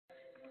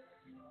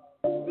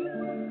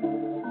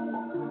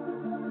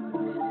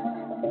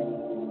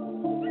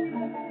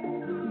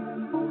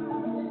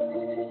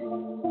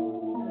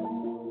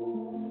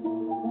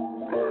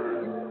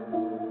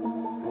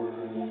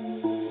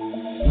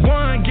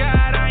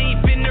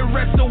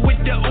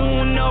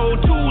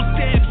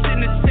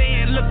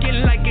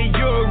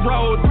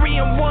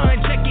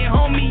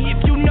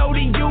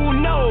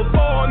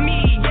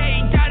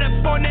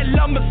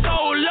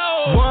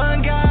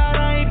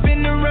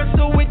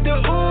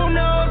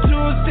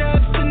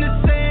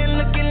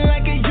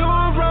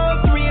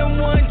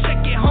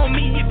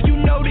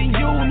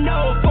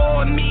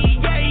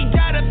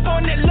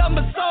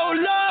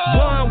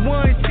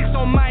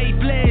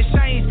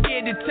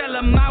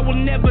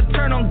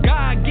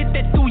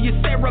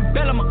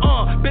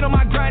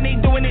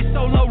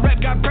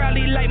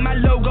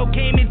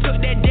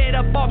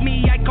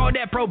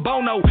that pro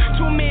bono.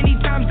 Too many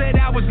times that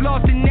I was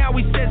lost and now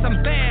he says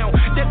I'm found.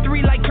 That three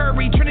like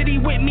Curry, Trinity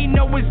with me,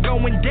 know it's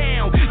going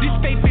down. This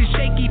faith is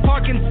shaky,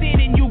 parking sin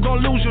and you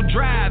gon' lose your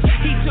drive.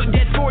 He took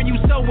that for you,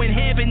 so in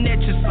heaven that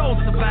your soul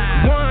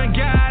survive. One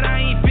God,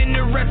 I ain't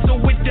finna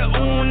wrestle with the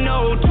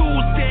Uno. Two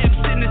steps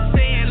in the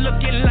sand,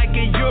 looking like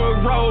a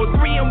Euro.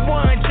 3 and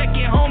 1, check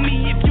it,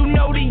 homie, if you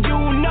know then you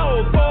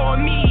know. For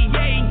me,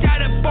 yeah, got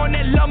up on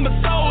that lumber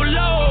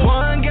solo.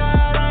 One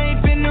God, I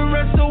ain't finna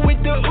wrestle with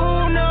the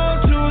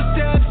Uno. Two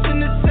steps in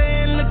the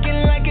sand,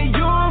 looking like a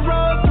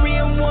Euro. 3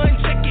 and 1,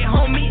 check it,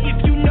 homie,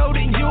 if you know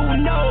then you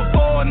know.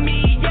 For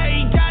me,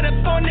 yeah, got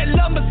up on that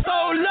lumber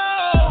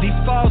solo. These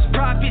false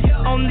prophets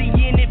only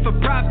in it for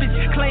profits,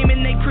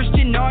 claiming they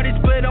Christian artists,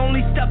 but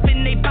only stuff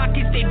in their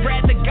pockets. They'd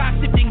rather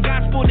gossip than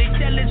gospel. They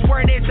sell his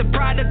word as a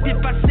product.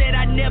 If I said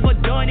I never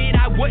done it,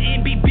 I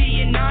wouldn't be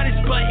being honest.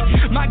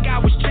 But my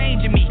God was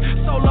changing me.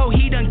 Solo,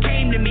 he done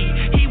came to me.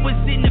 He was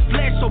in the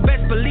flesh, so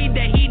best believe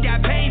that he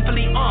died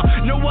painfully.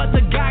 No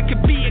other God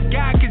could be a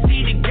God, cause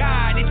he the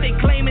God. If they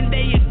claiming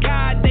they a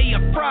God, they a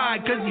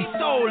fraud, cause he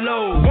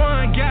solo.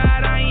 One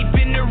God, I ain't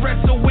finna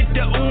wrestle with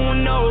the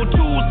Uno.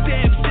 Two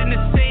steps in the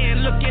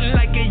sand, looking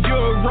like a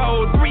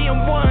Euro. 3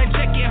 and 1,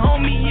 check it,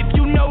 homie, if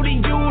you know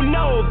then you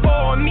know.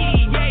 For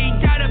me, yeah,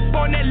 got up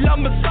on that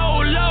lumber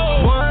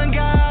solo. One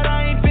God,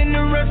 I ain't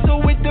finna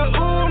wrestle with the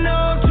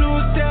Uno. Two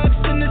steps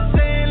in the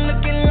sand,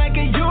 looking like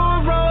a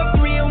Euro.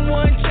 3 and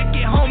 1, check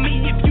it,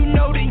 homie, if you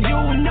know then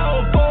you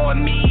know. For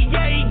me,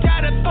 yeah,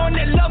 got up on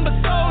that lumber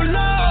solo.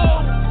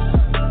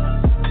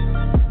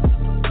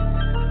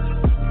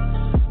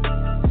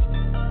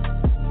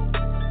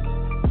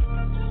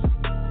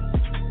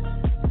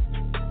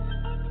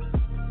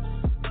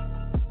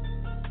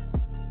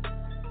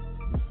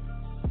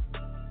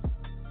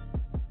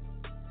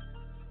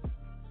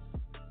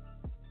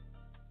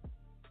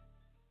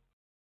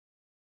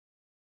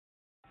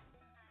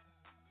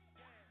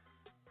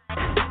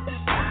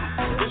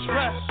 It's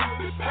Rush.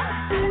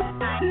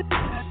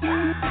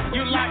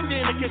 You locked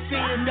in the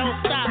casino, don't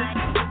stop.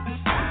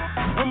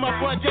 With my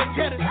boy Jay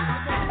Cheddar.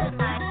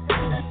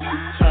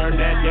 Turn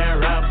that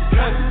down up.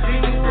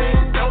 Continue,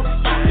 don't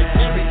stop.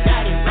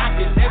 Everybody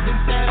rockin' every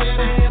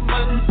Saturday and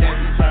Monday.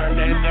 Turn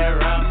that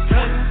down up.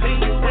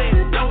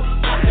 Continue, don't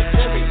stop.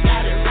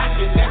 Everybody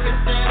rockin' every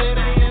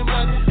Saturday and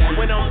Monday.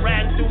 When I'm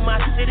riding through my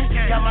city,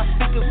 got my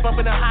speakers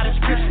bumping the hottest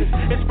Christian.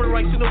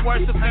 Inspirational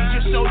words of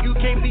feature, show you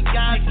can't be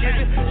God's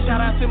given. Shout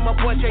out to my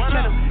boy Jay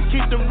Cheddar.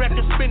 Keep the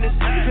record spinning.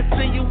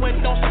 Continue and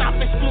don't stop.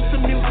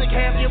 Exclusive music,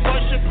 have your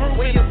worship proof.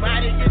 When your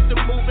body gets to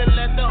moving,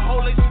 let the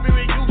Holy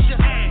Spirit use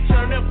your hand.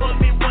 Turn up on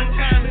me one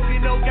time if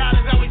you know God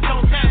is always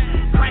on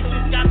time. Christ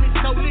has got me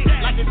so lit,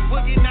 like it's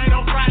boogie night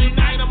on Friday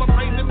night. I'ma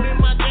praise him in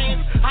my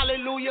dance.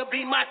 Hallelujah,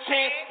 be my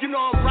chant. You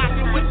know I'm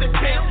rocking with the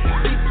champ.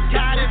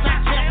 God is our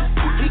champ.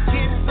 He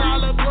gets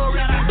all the glory.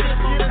 I'm just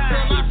here to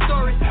tell my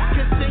story.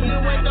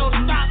 Continue and don't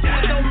stop.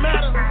 It don't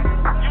matter.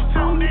 You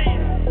tuned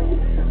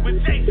in with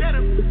Jay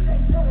Cheddar.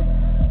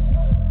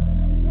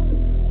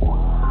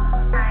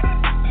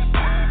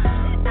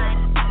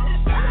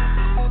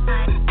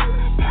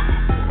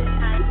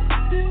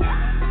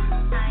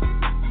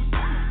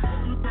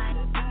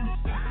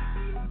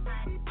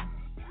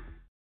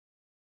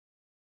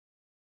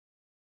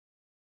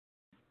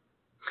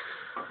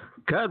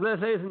 God bless,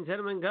 ladies and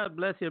gentlemen. God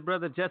bless your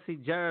brother Jesse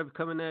Jarb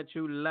coming at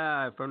you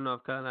live from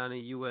North Carolina,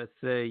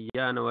 USA.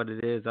 Y'all know what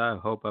it is. I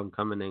hope I'm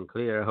coming in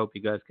clear. I hope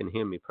you guys can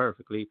hear me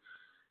perfectly.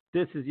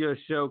 This is your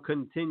show.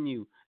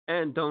 Continue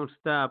and don't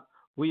stop.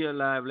 We are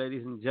live,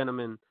 ladies and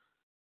gentlemen.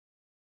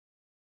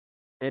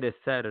 It is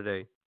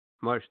Saturday,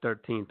 March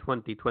 13,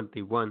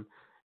 2021,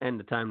 and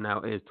the time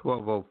now is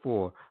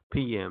 12:04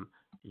 p.m.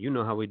 You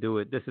know how we do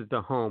it. This is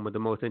the home of the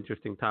most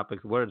interesting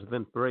topics, words of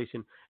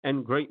inspiration,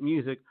 and great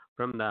music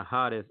from the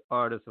hottest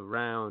artists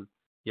around.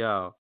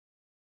 Y'all,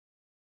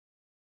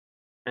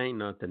 ain't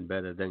nothing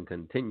better than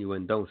continue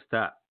and don't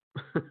stop.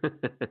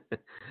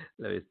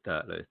 Let me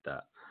stop.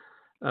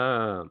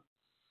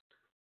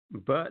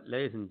 But,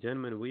 ladies and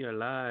gentlemen, we are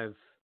live.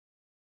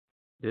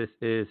 This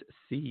is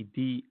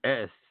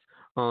CDS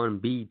on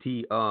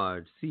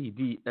BTR.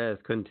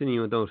 CDS,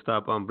 continue and don't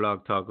stop on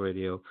Blog Talk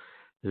Radio.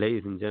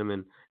 Ladies and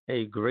gentlemen,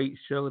 a great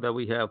show that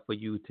we have for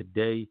you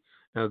today.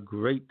 A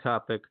great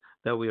topic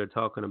that we are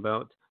talking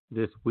about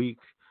this week.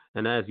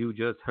 And as you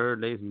just heard,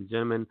 ladies and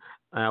gentlemen,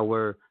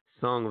 our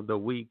song of the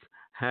week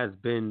has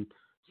been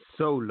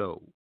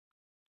Solo.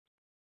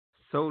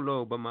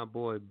 Solo by my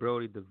boy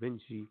Brody Da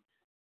Vinci.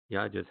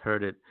 Y'all just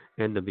heard it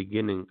in the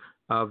beginning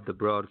of the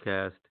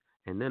broadcast.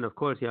 And then, of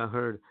course, y'all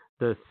heard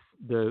the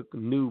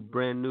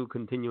brand new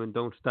Continue and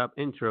Don't Stop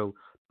intro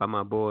by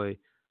my boy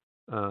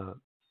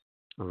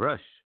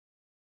Rush.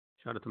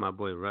 Shout out to my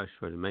boy Rush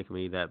for making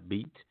me that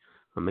beat,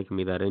 for making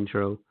me that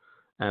intro.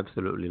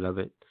 Absolutely love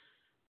it.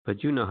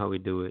 But you know how we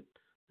do it.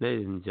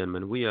 Ladies and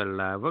gentlemen, we are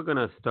live. We're going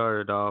to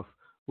start it off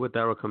with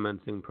our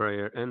commencing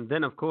prayer. And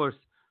then, of course,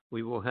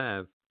 we will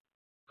have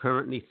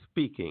Currently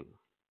Speaking.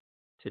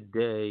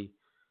 Today,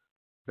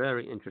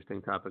 very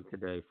interesting topic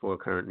today for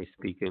Currently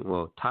Speaking.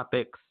 Well,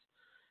 topics.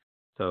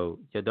 So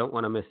you don't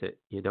want to miss it.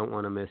 You don't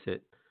want to miss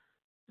it.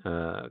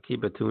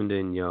 Keep it tuned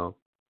in, y'all.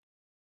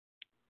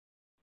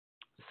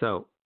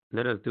 So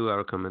let us do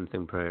our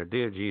commencing prayer.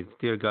 Dear Jesus,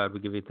 dear God, we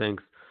give you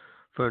thanks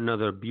for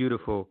another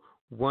beautiful,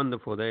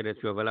 wonderful day that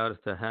you have allowed us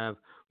to have.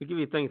 We give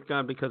you thanks,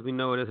 God, because we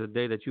know it is a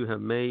day that you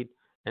have made.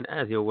 And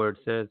as your word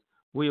says,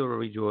 we will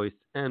rejoice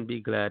and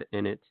be glad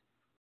in it.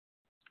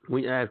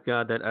 We ask,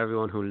 God, that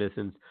everyone who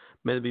listens,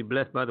 may they be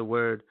blessed by the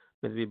word,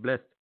 may they be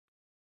blessed,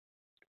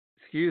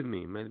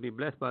 may they be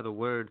blessed by the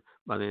word,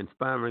 by the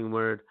inspiring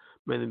word,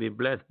 may they be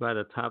blessed by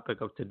the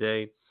topic of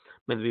today,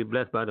 may they be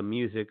blessed by the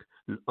music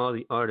and all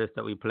the artists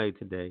that we play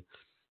today.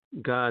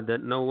 God,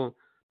 that no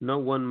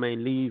one may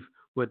leave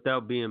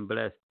without being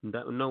blessed,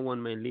 that no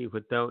one may leave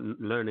without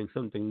learning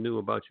something new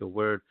about your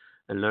word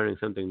and learning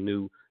something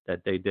new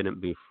that they didn't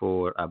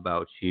before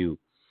about you.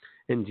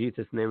 In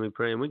Jesus' name we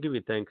pray, and we give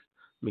you thanks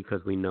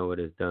because we know it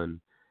is done.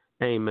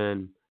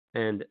 Amen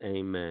and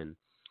amen.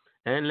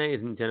 And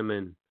ladies and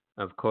gentlemen,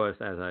 of course,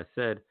 as I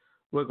said,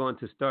 we're going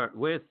to start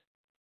with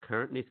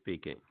Currently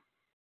Speaking.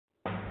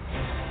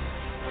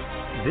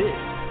 This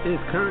is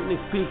Currently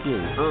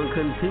Speaking on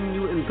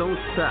Continue and Don't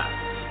Stop.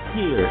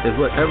 Here is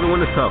what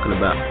everyone is talking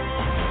about.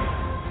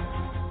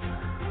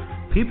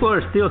 People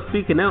are still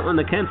speaking out on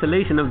the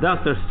cancellation of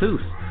Dr.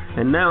 Seuss,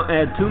 and now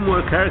add 2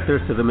 more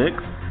characters to the mix,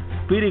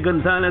 Speedy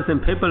Gonzales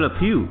and Pepe Le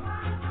Pew.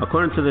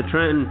 According to the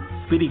trend,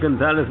 Speedy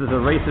Gonzales is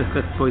a racist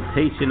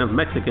exploitation of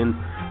Mexicans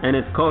and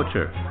its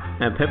culture,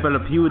 and Pepe Le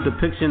Pew a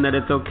depiction that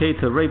it's okay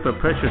to rape or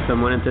pressure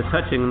someone into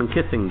touching and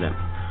kissing them.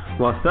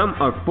 While some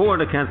are for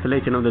the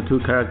cancellation of the 2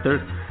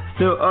 characters,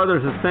 still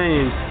others are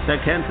saying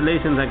that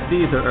cancellations like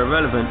these are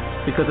irrelevant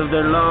because of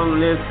their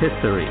long-lived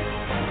history.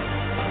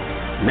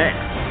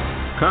 Next,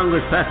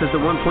 Congress passes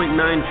the $1.9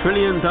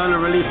 trillion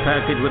relief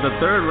package with a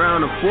third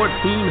round of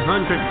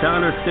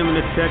 $1,400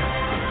 stimulus checks,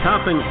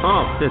 topping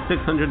off the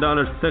 $600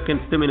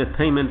 second stimulus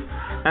payments,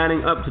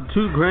 adding up to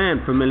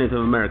 $2,000 for millions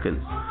of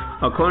Americans.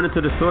 According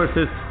to the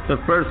sources, the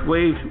first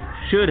wave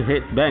should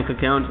hit bank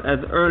accounts as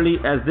early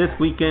as this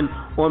weekend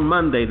or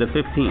Monday the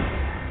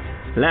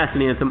 15th.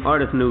 Lastly, in some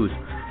artist news,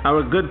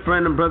 our good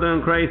friend and brother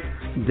in Christ,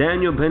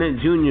 Daniel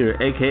Bennett Jr.,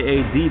 aka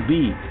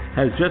DB,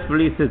 has just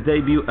released his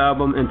debut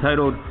album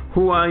entitled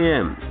Who I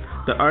Am.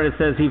 The artist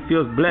says he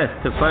feels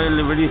blessed to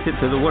finally release it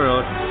to the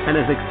world and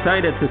is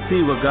excited to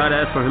see what God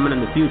has for him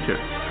in the future.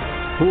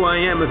 Who I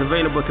Am is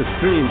available to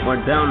stream or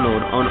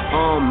download on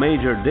all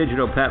major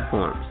digital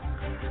platforms.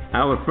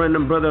 Our friend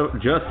and brother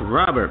Just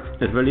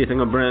Robert is releasing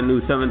a brand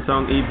new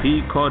 7-song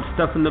EP called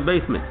Stuff in the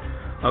Basement.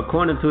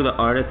 According to the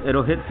artist,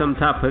 it'll hit some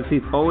topics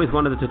he's always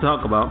wanted to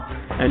talk about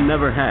and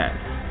never had.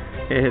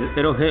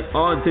 It'll hit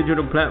all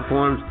digital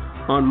platforms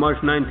on March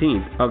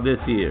 19th of this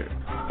year.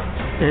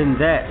 And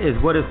that is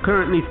what is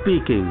currently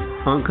speaking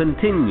on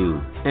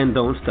Continue and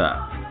Don't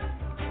Stop.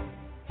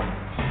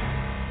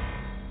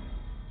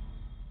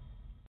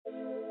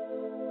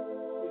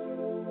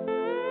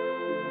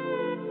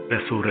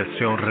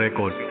 Resurrección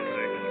Record.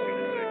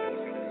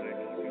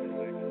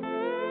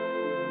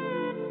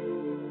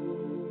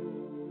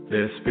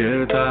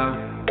 Despierta,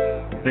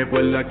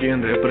 recuerda a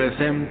quién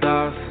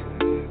representas,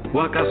 o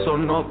acaso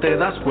no te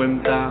das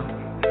cuenta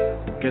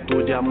que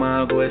tu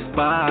llamado es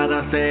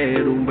para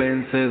ser un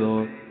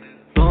vencedor.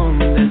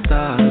 ¿Dónde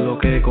está lo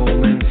que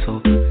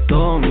comenzó?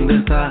 ¿Dónde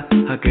está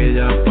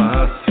aquella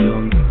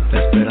pasión?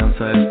 La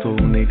esperanza es tu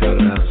única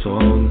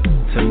razón.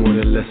 Se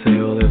murió el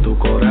deseo de tu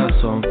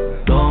corazón.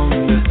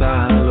 ¿Dónde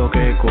está lo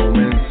que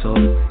comenzó?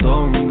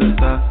 ¿Dónde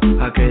está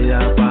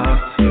aquella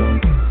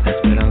pasión? La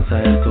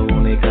esperanza es tu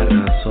única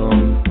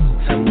razón.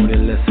 Se murió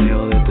el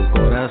deseo de tu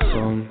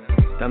corazón.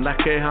 Te andas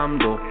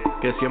quejando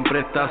que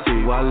siempre estás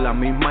igual, la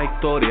misma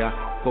historia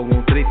con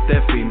un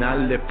triste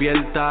final.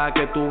 Despierta,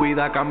 que tu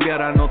vida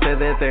cambiará, no te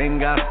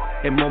detengas.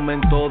 Es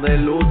momento de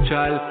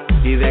luchar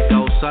y de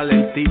causar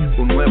en ti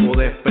un nuevo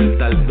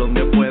despertar,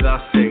 donde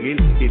puedas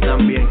seguir y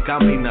también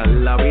caminar.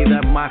 La vida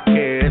es más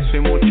que eso y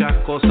muchas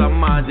cosas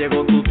más.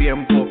 Llegó tu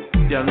tiempo,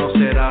 ya no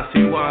serás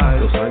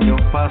igual. Los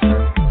años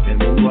pasan, el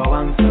mundo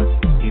avanza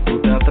y tú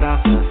te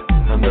atrasas.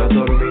 Andas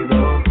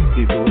dormido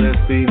y tu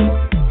destino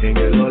en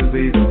el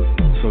olvido.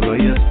 Solo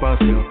hay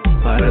espacio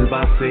para el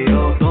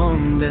vacío.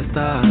 ¿Dónde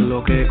está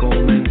lo que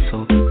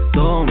comenzó?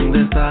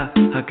 ¿Dónde está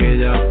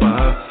aquella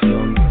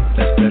pasión?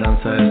 La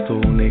esperanza es tu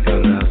única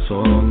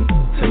razón.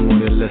 Se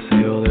murió el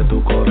deseo de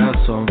tu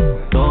corazón.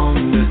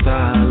 ¿Dónde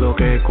está lo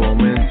que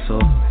comenzó?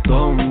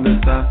 ¿Dónde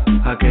está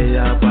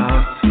aquella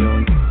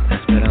pasión? La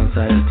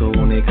esperanza es tu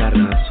única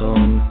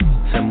razón.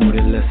 Se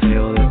murió el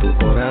deseo de tu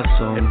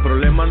corazón. El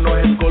problema no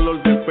es el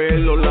color de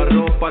pelo, la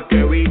ropa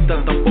que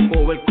vistan,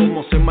 tampoco ver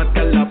cómo se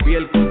marca la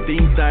piel con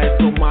tinta.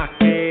 Esto más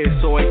que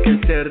eso, hay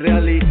que ser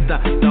realista.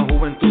 La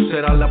juventud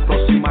será la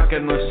próxima que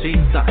no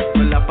exista.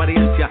 No es la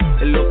apariencia,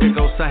 es lo que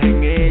causas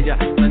en ella.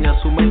 Daña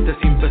su mente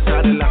sin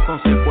pensar en las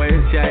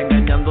consecuencias,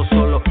 engañando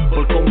solo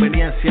por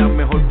conveniencia.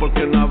 Mejor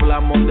porque no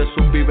hablamos de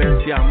sus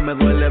vivencias. Me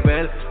duele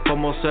ver cómo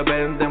cómo se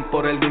venden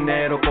por el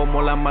dinero,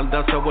 cómo la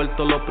maldad se ha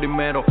vuelto lo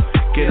primero.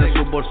 Quieren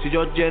sus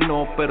bolsillos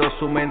llenos, pero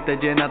su mente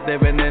llena de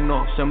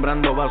veneno,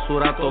 sembrando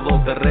basura todo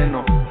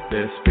terreno.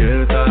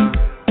 Despierta,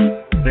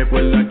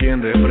 recuerda a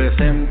quién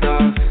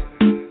representas.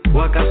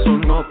 ¿O acaso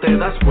no te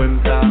das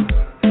cuenta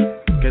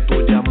que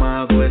tu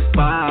llamado es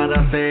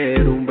para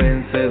ser un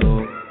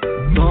vencedor?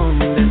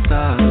 ¿Dónde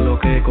está lo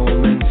que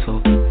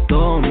comenzó?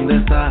 ¿Dónde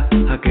está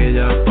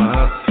aquella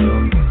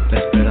pasión? La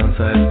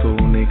esperanza es tu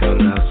única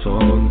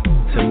razón.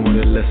 Se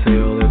murió el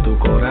deseo de tu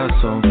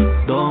corazón.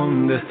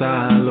 ¿Dónde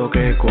está lo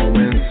que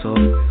comenzó?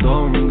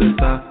 ¿Dónde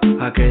está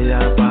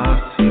aquella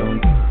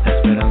pasión? La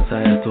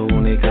esperanza es tu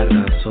única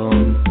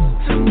razón.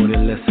 Se murió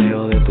el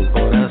deseo de tu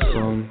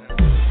corazón.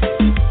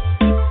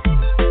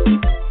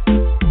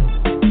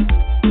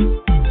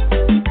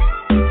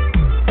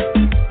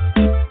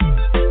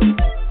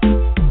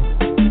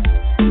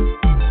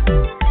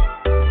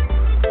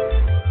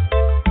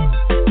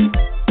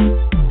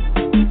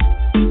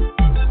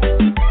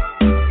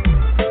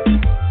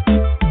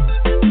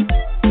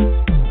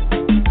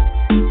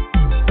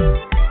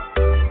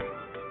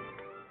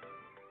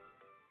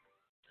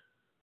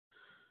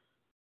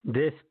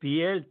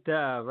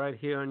 Despierta, right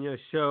here on your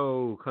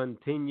show.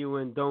 Continue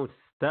and don't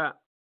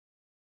stop.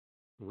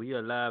 We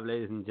are live,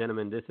 ladies and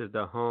gentlemen. This is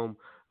the home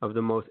of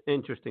the most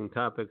interesting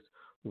topics,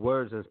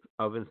 words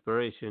of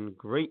inspiration,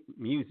 great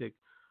music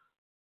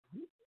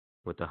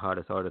with the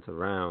hottest artists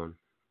around.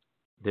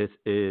 This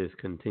is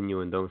Continue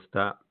and Don't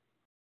Stop.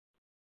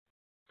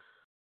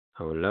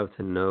 I would love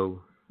to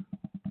know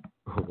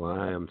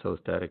why I'm so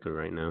static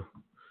right now.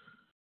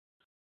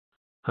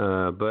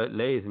 But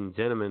ladies and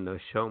gentlemen, the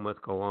show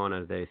must go on,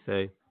 as they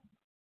say.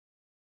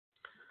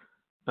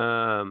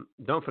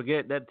 Don't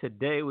forget that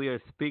today we are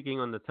speaking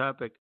on the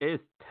topic, is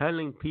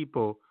telling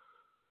people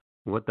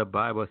what the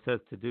Bible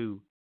says to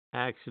do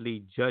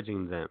actually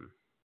judging them?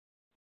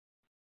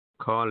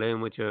 Call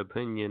in with your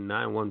opinion,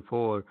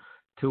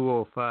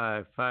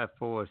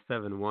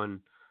 914-205-5471,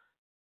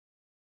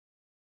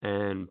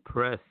 and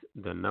press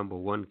the number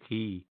 1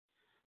 key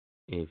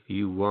if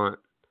you want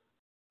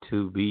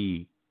to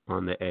be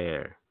on the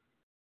air.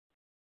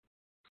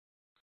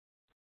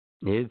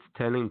 It's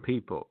telling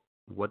people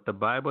what the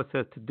Bible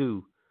says to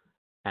do,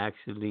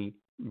 actually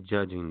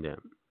judging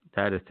them.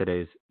 That is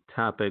today's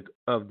topic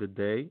of the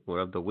day, or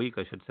of the week,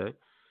 I should say,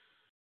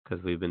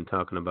 because we've been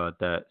talking about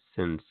that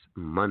since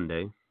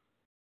Monday.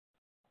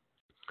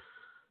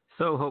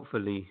 So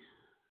hopefully,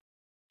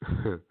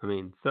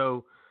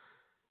 so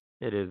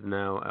it is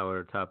now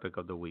our topic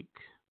of the week.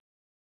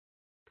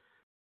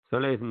 So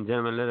ladies and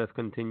gentlemen, let us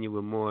continue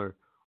with more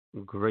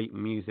great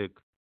music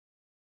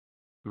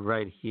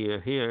right here.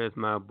 Here is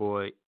my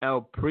boy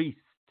El Priest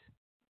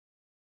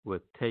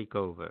with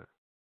Takeover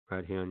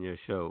right here on your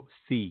show,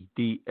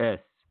 CDS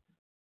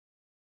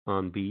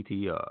on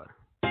BTR.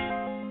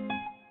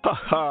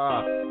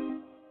 Haha.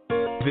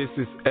 This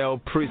is El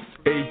Priest,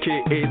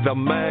 aka the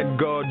man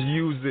God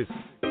uses.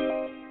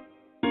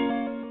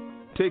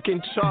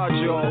 Taking charge,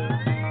 y'all.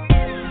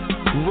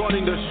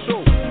 Running the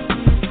show.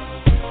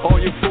 All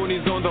your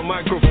phonies on the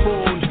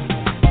microphone.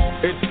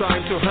 It's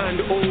time to hand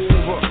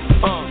over.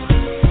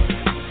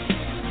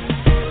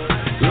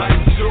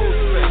 Like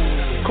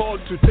Joseph,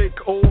 called to take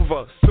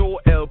over. So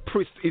El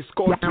Priest is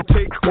called to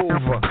take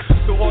over.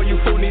 So all you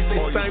phonies,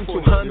 it's time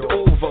to hand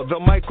over the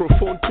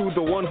microphone to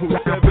the one who's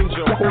serving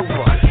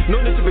Jehovah.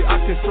 No need to be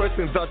acting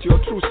stressing that you're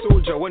a true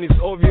soldier when it's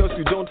obvious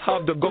you don't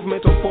have the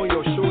government upon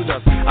your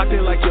shoulders.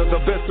 Acting like you're the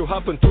best to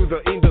happen to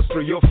the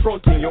industry. You're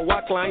fronting your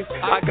whack lines.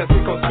 I can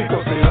see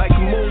conspicuously like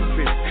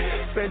Moses,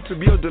 sent to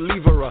be a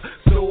deliverer.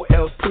 So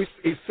El Priest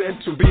is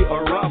sent to be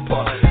a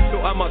rapper.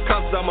 So I'm a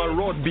cast, I'm a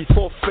rod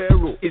before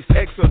Pharaoh. It's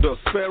Exodus,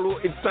 Pharaoh,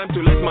 it's time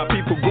to let my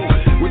people go.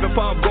 With the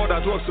power of God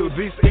at work, so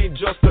this ain't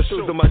just a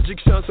show. The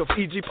magicians of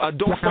Egypt are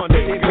dog found,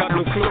 they ain't got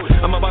no clothes.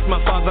 I'm about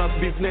my father's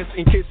business,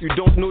 in case you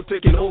don't know,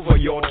 taking over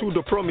your to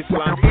the promised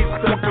land.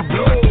 It's time to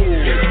blow.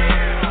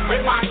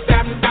 We march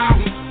them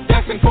down,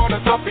 destined for the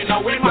top, we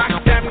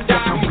march them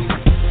down.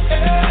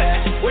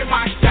 We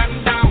march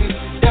them down,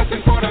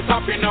 destined for the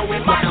top, we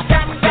march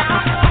them down.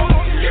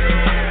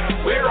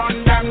 We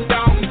run them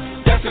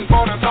down, destined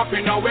for the top,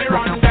 we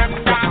run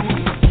them down.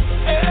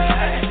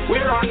 We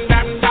run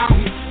them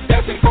down,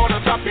 destined for the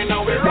top, we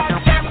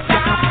run them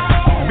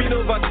down. Been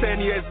over 10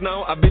 years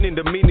now, I've been in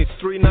the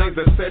ministry. Now is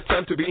the set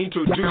time to be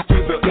introduced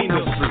to the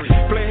industry.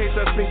 Play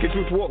haters think it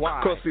would work,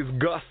 cause it's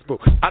gospel.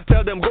 I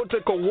tell them go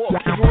take a walk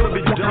if you wanna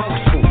be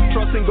doubtful.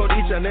 Trusting God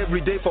each and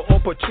every day for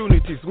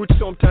opportunities, which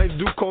sometimes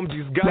do come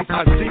disguised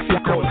as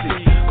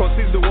difficulties. Cause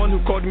he's the one who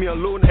called me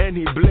alone and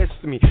he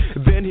blessed me.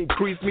 Then he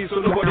increased me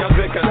so nobody else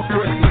can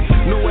stress me.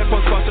 No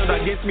weapons fashioned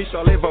against me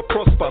shall ever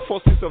prosper.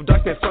 Forces of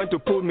darkness trying to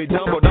pull me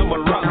down, but I'm a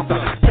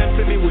rasta.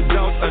 Tempting me with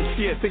doubt and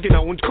fear, thinking I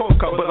won't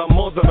conquer, but I'm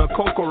more than a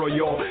conqueror,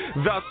 y'all.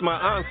 That's my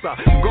answer.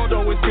 God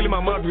always filling my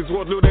mouth with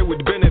words loaded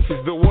with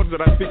benefits. The words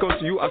that I speak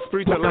unto you are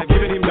spiritual, like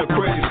giving him the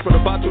credit. For the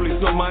battle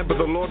is not mine but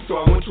the Lord, so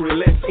I won't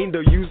relent in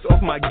the use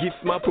of my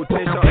gifts, my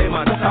potential and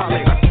my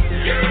talent.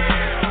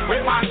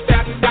 We march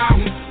them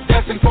down,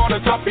 destined for the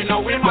top, you know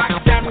we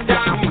march them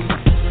down.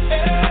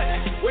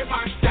 Yeah, we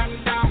march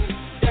them down.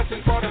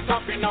 Destined for the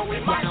top, you know we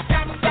march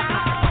them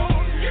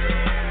down.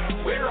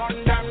 Yeah, we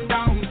run them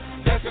down.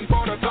 Destined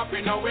for the top,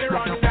 you know we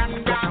run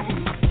them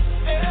down.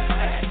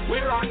 Yeah, we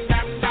run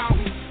them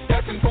down.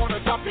 Destined for the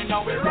top, you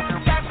know we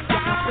run them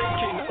down.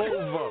 Taking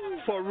over,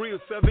 for real,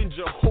 serving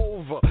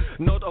Jehovah.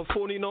 Not a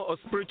phony, not a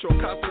spiritual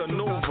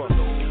Casanova,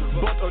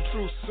 but a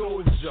true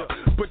soldier.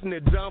 Putting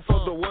it down for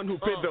the one who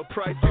paid the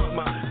price is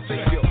my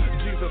Savior.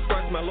 Jesus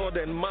Christ, my Lord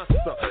and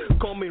Master.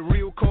 Call me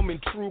real, call me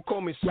true,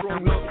 call me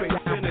strong, nothing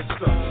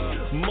sinister.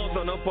 More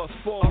than a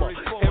performer.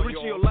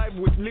 Enrich your life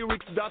with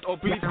lyrics that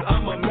uplift.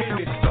 I'm a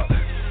minister.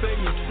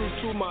 Staying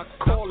true to my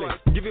calling.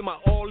 Giving my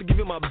all,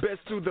 giving my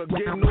best to the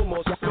game, no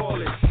more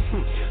stalling.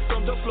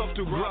 Some just love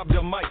to grab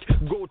the mic.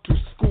 Go to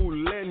school,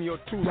 learn your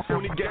tools,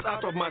 only get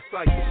out of my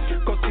sight.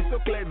 Cause it's so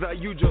clear that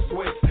you just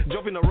went.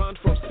 Jumping around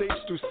from stage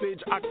to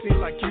stage, acting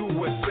like you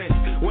were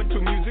sent. Went to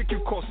music, you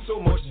caused so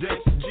much death.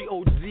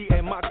 G.O.D.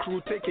 and my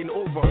crew taking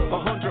over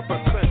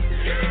 100%.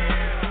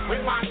 Yeah, we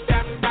march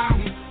them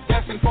down.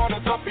 Destined for the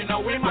top, you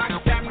know we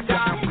march them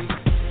down.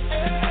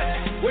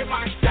 Yeah, we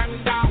march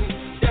them down.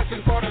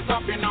 Destined for the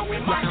top, you know we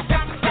march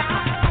them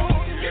down.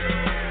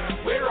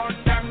 Yeah, we run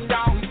them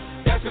down.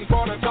 Destined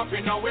for the top,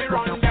 you know we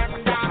run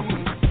them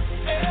down.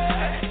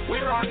 Yeah, we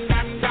run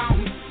them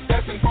down.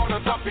 Destined for the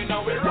top, you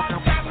know we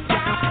run them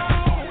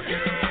down.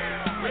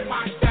 Yeah, we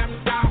march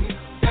them down.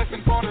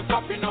 Destined for the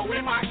top, you know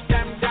we march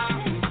them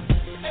down.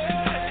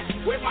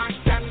 Yeah, we march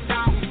them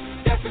down.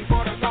 Destined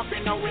for the top,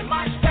 you know we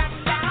march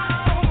them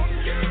down.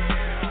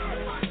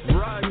 Yeah.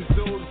 Rhymes,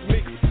 those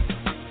mix.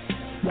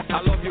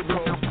 I love you,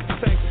 bro.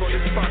 Thanks for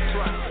this fat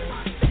track.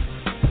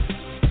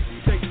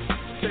 Take.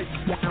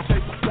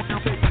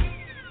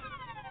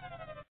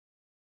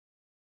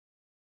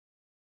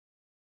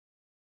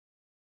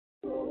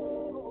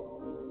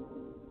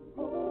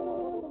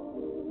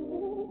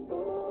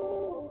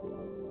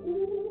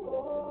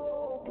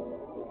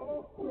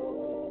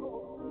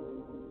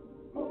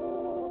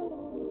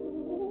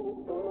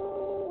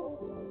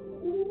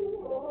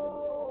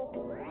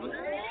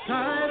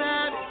 Sorry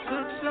that it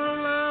took so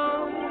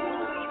long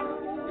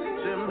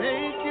to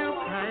make you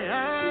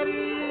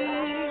priority.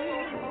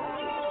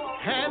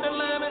 Had to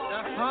learn it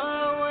the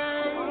hard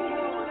way,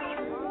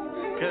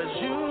 'cause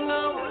you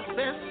know what's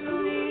best for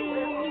me.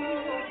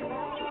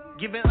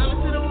 Giving honor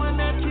to the one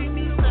that keep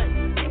me safe.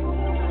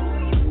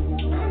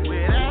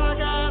 Without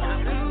God, I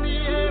couldn't be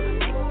able.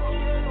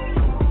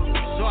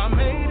 So I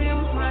made him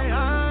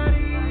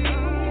priority.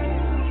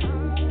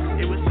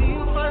 It was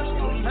him first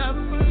who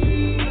loved me.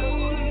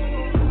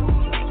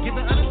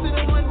 Giving honor to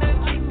the one that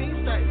keep me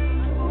safe.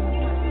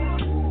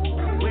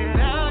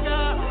 Without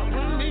God, I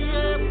wouldn't be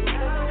able.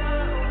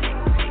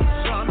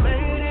 So I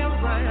made him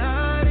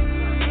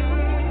priority.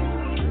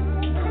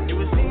 It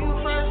was him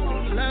first who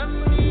loved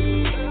me.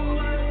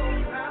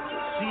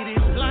 See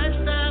this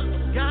lifestyle,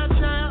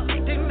 Godchild,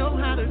 didn't know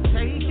how to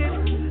take it.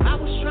 I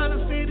was trying to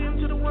fit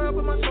into the world,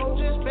 but my soul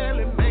just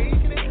barely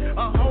making it.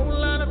 A whole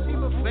lot of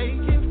people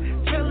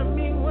faking, telling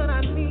me what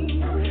I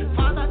need.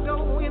 Father,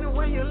 go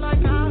anywhere you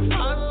like, I'll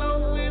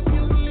follow. If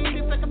you lead,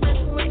 if I can make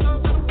you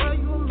come to the world,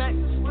 you make.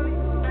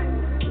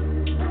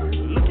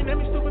 Looking at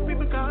me, stupid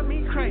people call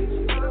me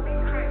crazy.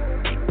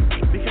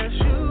 Because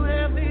you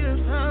have the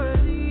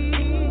authority.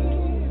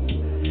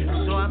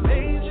 So I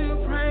made you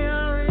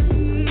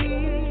priority.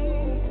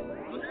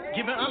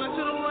 Giving honor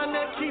to the one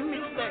that keep me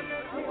safe.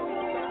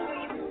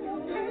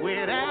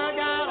 Without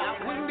God, I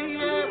wouldn't be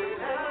able.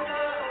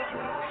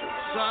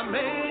 So I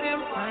made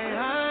him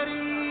priority.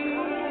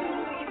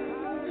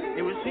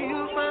 It was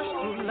him first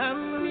who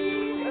loved me.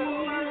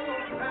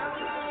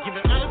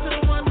 Giving honor to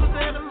the one who's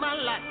dead in my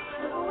life.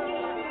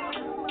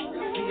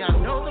 See, I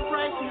know the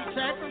price he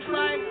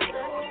sacrificed.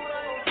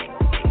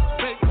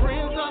 Fake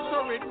friends are so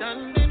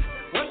redundant.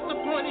 What's the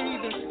point of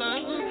even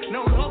stunting?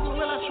 No longer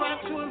will I try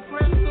to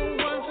impress the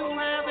ones who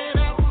have it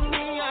out for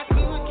me. I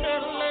could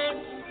care less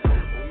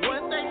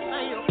what they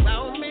say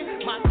about me.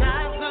 My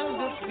God's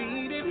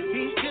undefeated.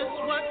 He's just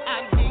what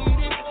I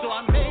needed. So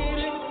I made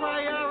him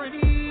priority.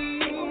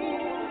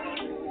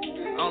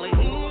 Only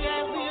he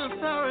has the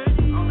authority.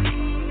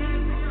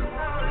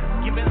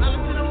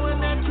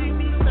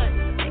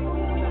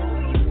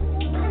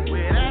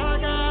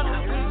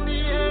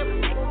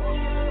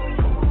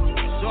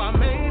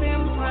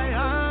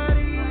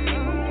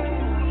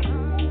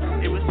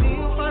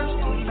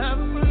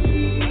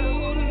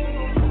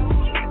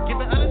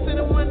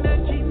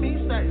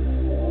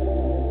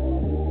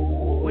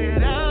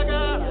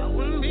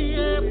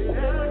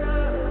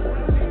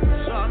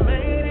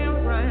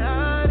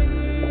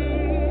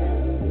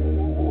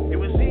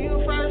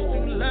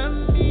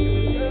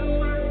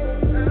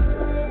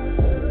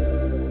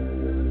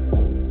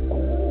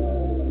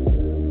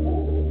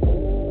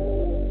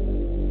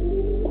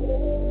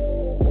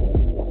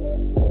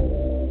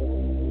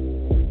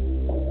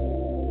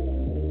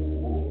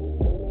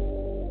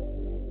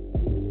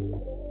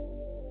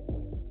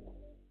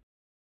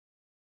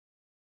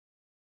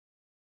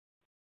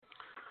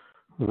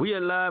 We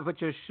are live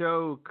with your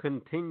show,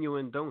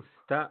 continuing, don't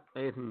stop,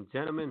 ladies and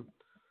gentlemen.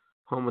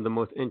 Home of the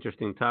most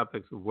interesting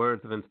topics,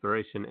 words of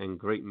inspiration, and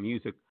great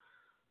music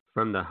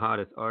from the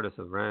hottest artists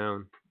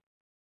around.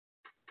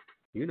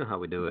 You know how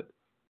we do it.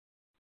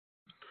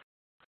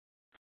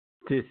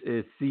 This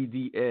is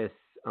CDS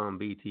on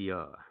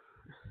BTR.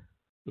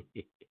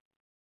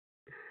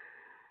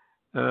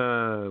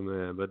 Oh,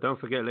 man. But don't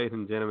forget, ladies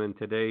and gentlemen,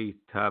 today's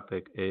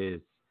topic is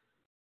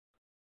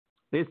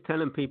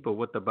telling people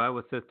what the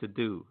Bible says to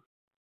do,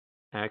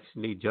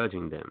 actually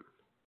judging them.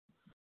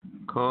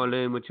 Call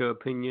in with your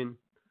opinion,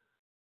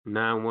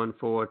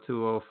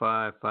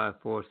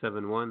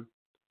 914-205-5471.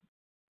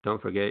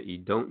 Don't forget, you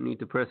don't need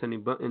to press any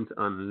buttons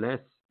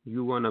unless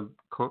you want to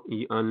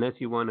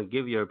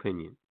give your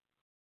opinion.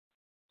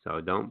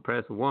 So don't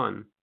press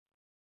 1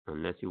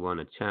 unless you want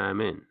to chime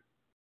in.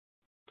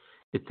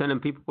 It's telling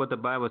people what the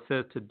Bible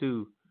says to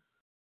do,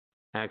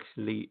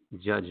 actually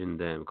judging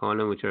them. Call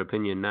in with your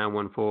opinion,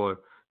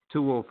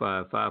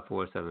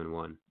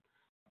 914-205-5471.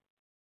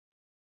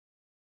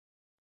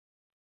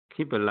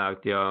 Keep it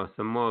locked, y'all.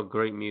 Some more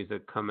great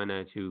music coming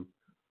at you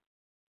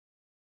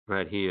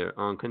right here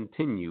on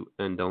Continue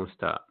and Don't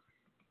Stop.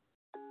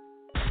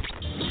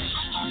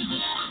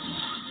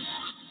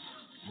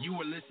 You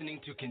are listening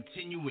to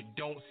Continue and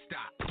Don't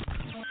Stop.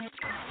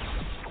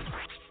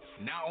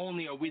 Not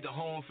only are we the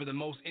home for the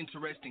most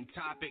interesting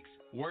topics,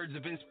 words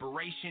of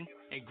inspiration,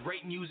 and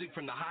great music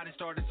from the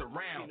hottest artists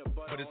around,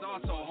 but it's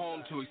also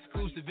home to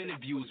exclusive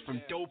interviews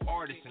from dope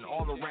artists and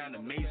all around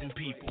amazing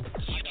people.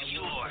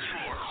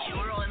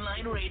 Your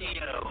online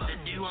radio, the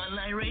new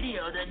online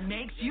radio that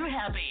makes you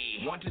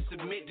happy. Want to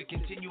submit to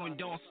Continue and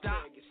Don't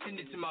Stop? Send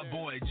it to my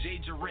boy Jay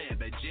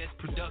Jareb at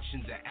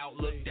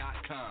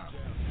JessProductions@Outlook.com.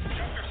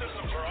 Your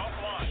systems are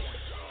offline.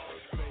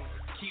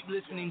 Keep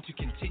listening to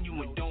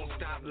Continue and Don't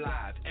Stop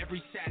Live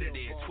every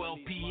Saturday at 12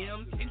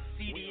 p.m. and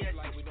CDS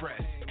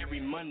Express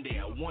every Monday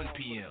at 1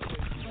 p.m.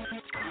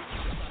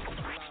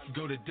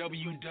 Go to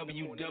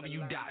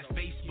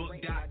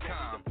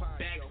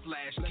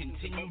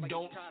www.facebook.com/Continue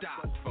Don't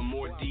Stop for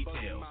more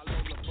details.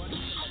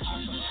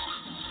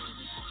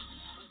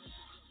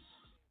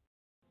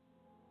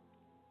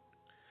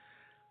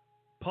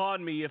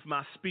 Pardon me if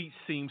my speech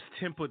seems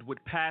tempered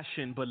with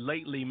passion, but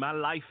lately my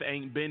life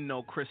ain't been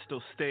no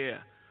crystal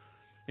stair.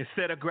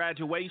 Instead of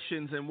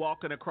graduations and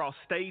walking across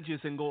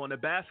stages and going to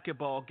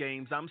basketball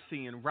games, I'm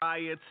seeing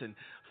riots and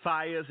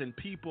fires and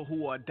people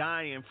who are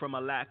dying from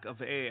a lack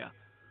of air.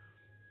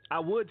 I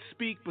would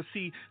speak, but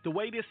see, the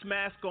way this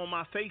mask on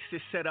my face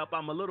is set up,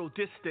 I'm a little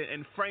distant,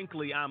 and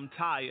frankly, I'm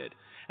tired.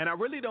 And I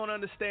really don't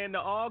understand the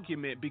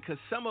argument, because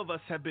some of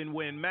us have been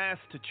wearing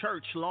masks to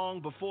church long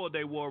before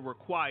they were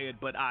required,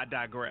 but I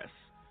digress.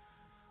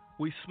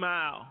 We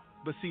smile,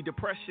 but see,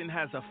 depression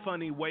has a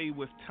funny way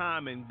with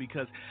timing,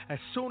 because as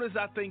soon as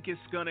I think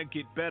it's gonna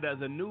get better,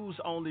 the news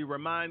only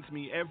reminds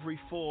me every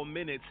 4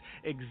 minutes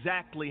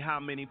exactly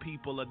how many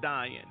people are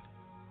dying.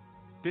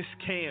 This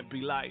can't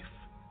be life.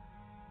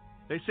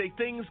 They say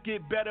things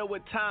get better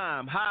with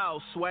time. How,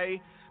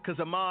 Sway? Because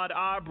Ahmaud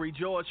Arbery,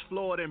 George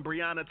Floyd, and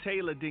Breonna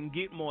Taylor didn't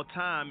get more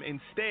time.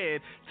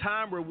 Instead,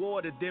 time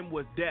rewarded them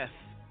with death,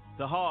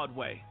 the hard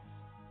way.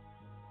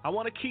 I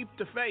want to keep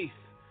the faith,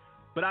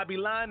 but I'd be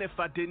lying if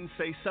I didn't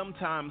say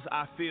sometimes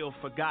I feel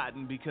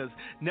forgotten, because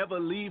never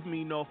leave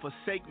me nor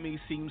forsake me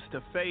seems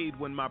to fade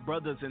when my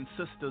brothers and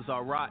sisters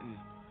are rotten.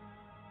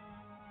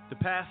 The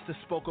pastor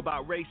spoke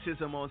about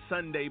racism on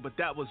Sunday, but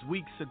that was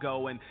weeks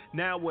ago, and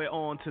now we're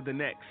on to the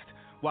next.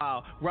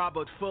 While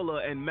Robert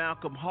Fuller and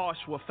Malcolm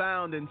Harsh were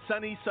found in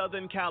sunny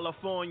Southern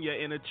California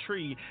in a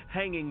tree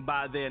hanging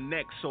by their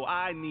necks, so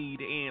I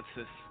need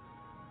answers.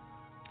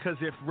 Because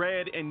if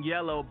red and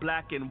yellow,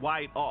 black and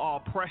white are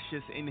all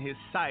precious in his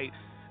sight,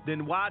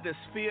 then why does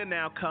fear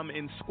now come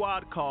in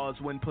squad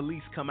cars when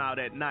police come out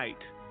at night?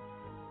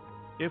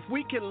 If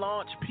we can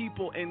launch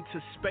people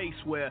into space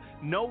where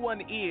no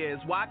one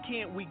is, why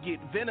can't we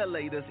get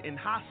ventilators in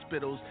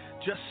hospitals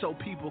just so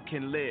people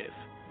can live?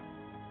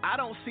 I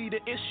don't see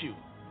the issue,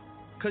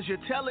 because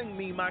you're telling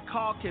me my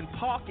car can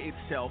park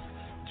itself,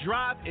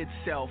 drive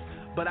itself,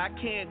 but I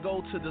can't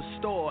go to the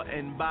store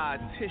and buy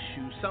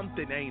tissue.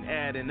 Something ain't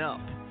adding up.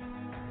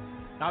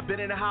 I've been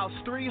in the house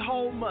 3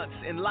 whole months,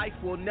 and life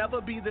will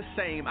never be the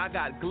same. I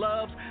got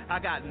gloves, I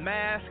got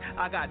masks,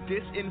 I got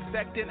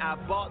disinfectant. I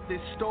bought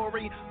this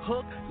story,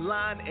 hook,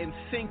 line, and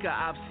sinker.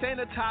 I've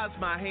sanitized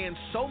my hands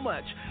so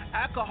much,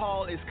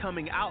 alcohol is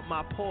coming out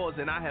my pores,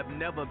 and I have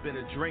never been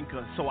a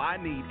drinker, so I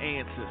need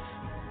answers.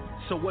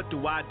 So what do?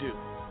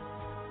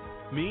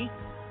 Me?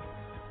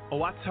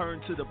 Oh, I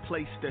turn to the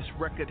place this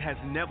record has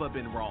never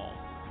been wrong.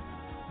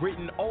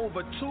 Written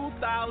over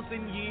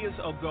 2,000 years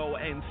ago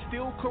and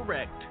still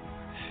correct,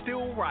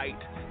 still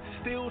right,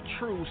 still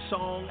true,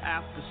 song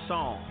after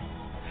song.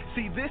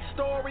 See, this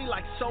story,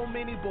 like so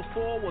many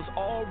before, was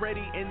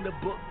already in the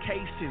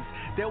bookcases.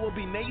 There will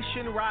be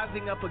nation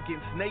rising up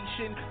against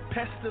nation,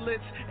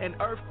 pestilence, and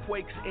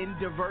earthquakes in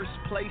diverse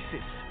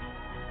places.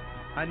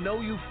 I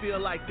know you feel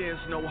like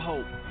there's no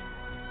hope,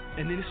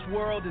 and this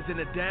world is in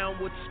a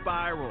downward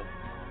spiral.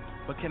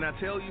 But can I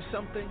tell you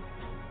something?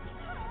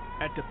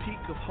 At the peak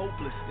of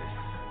hopelessness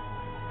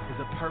is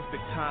a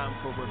perfect time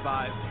for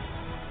revival.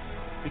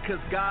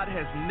 Because God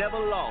has never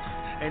lost,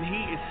 and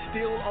He is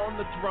still on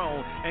the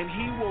throne, and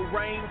He will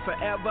reign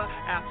forever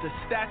after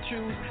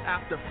statues,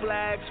 after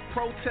flags,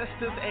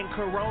 protesters, and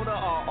Corona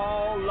are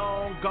all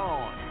long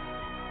gone.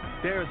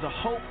 There is a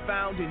hope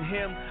found in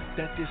Him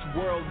that this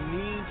world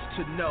needs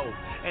to know,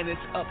 and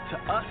it's up to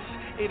us,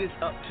 it is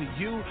up to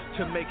you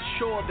to make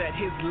sure that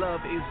His love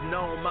is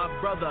known. My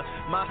brother,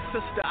 my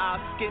sister, our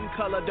skin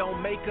color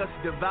don't make us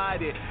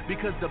divided,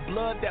 because the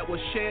blood that was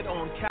shed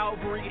on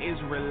Calvary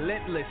is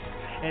relentless,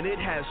 and it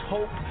has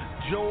hope,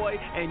 joy,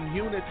 and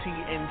unity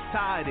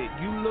inside it.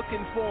 You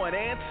looking for an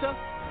answer?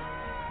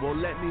 Well,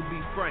 let me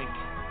be frank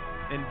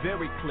and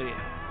very clear.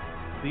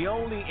 The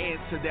only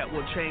answer that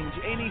will change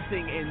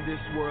anything in this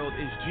world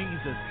is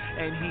Jesus,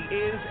 and He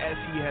is, as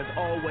He has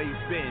always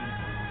been,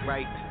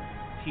 right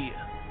here.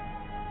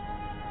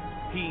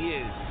 He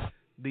is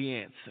the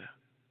answer.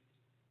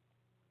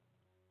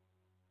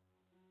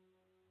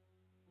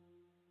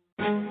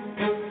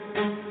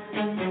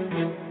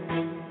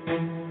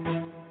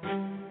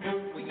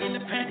 We in the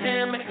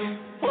pandemic.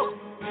 Woo.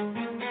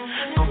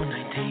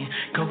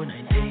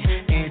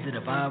 COVID-19, is it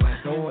a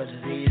virus or a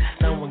disease?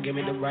 Someone give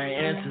me the right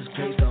answers,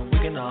 please, so we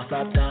can all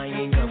stop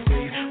dying of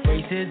grief.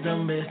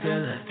 Racism is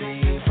still a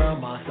theme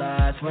from all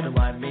sides. What do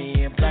I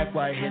mean? Black,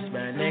 white,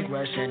 Hispanic,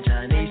 Russian,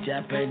 Chinese,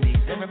 Japanese.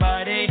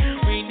 Everybody,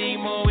 we need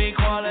more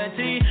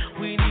equality.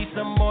 We need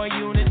some more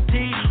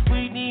unity.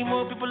 We need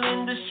more people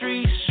in the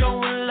streets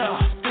showing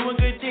love, doing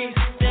good deeds,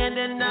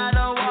 standing out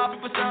of wall.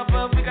 People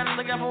suffer. We gotta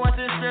look out for our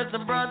sisters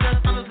and brothers.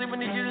 Honestly, we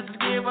need Jesus to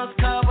give us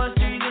cover.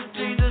 Jesus,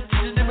 Jesus,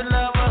 Jesus, didn't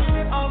love us.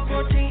 All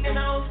 14 in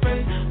our own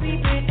space. We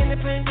been in the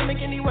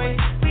pandemic anyway.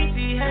 We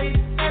see hate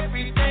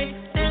every day.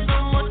 There's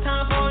no more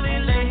time for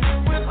delay.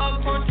 We're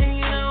all 14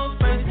 in our own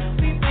space.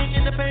 We been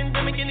in the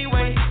pandemic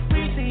anyway.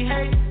 We see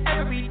hate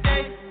every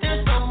day.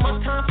 There's no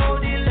more time for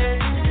delay.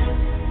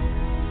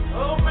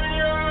 Open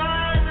your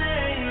eyes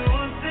and you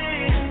will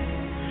see.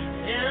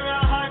 In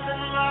our hearts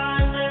and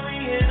lives that we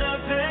in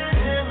a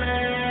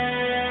pandemic.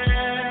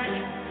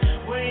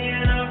 We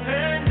in a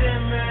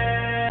pandemic.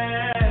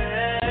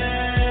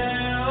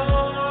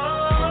 Oh,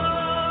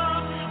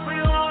 we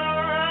wanna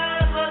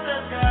rise, but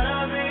there's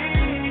gotta be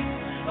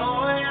a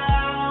way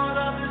out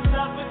of this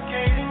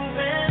suffocating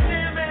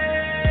pandemic.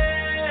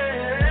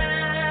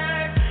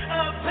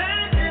 A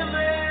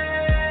pandemic.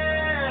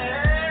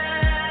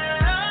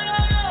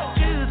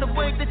 Jesus, the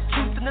way, the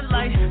truth, and the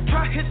light.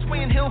 Try His way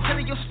and He'll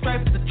handle your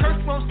stripes. The church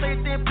won't say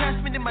it, then pass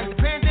me the mic. The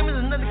pandemic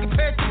is nothing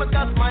compared to what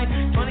God's might.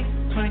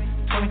 2020.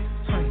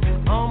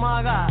 Oh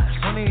my gosh,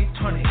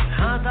 2020.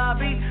 How's I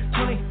be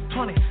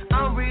 2020?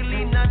 I'm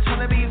really not trying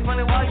to be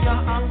funny while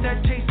y'all out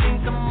there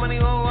chasing some money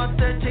or out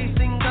there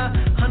chasing the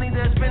honey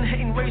that's been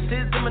hating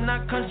racism in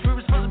our country.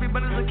 We're supposed to be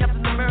better than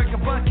Captain America,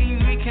 Bucky.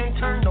 We can't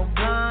turn no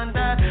blind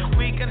eye.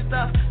 We gotta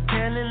stop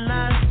telling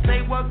lies.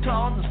 Say work to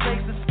all the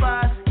snakes and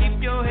spies.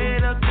 Keep your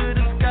head up to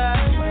the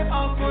sky. We're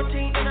all 14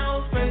 in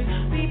our own space.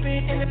 We've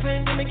been in the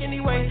pandemic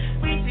anyway.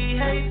 We see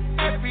hate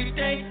every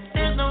day.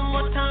 There's no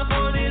more time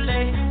for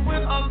delay.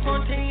 We're all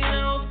 14 in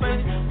our own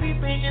space. We've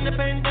been in the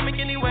pandemic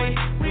anyway.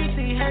 We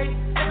see hate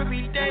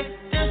every day.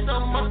 There's no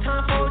more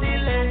time for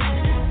delay.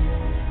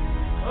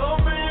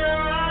 Open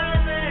your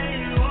eyes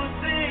and you will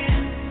see.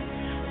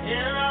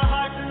 In our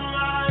hearts and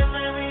lives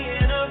that we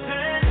in a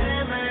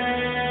pandemic.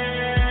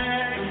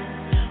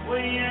 We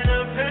in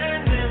a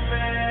pandemic.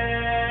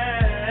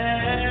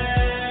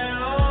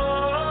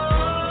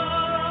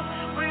 Oh,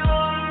 we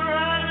wanna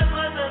rise,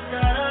 but there's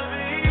gotta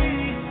be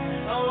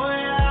a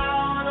way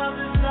out of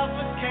this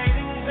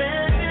suffocating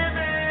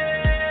pandemic.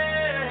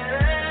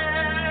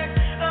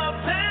 A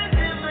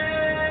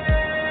pandemic.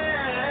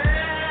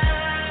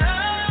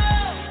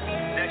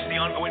 Next, the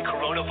ongoing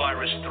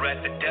coronavirus threat.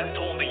 The death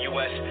toll in the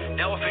U.S.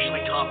 now officially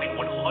topping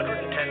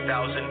 110,000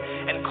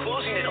 and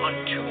closing in on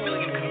 2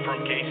 million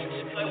confirmed cases.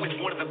 With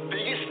one of the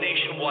biggest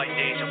nationwide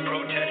days of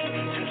protest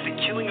since the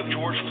killing of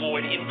George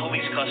Floyd in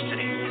police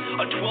custody.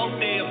 A 12th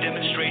day of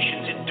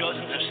demonstrations in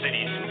dozens of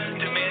cities.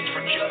 Demands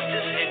for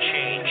justice and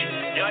change,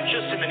 not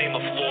just in the name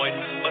of Floyd,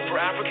 but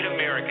for African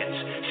Americans,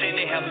 saying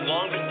they have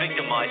long been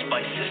victimized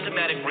by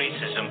systematic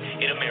racism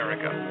in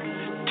America.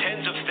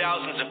 Tens of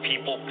thousands of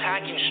people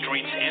packing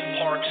streets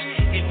and parks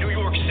in New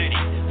York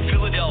City,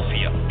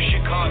 Philadelphia,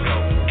 Chicago,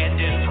 and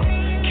Denver,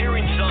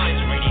 carrying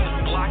signs reading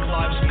Black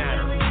Lives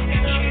Matter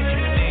and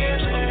chanting the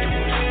names of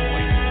George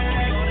Floyd,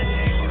 Breonna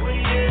Taylor. We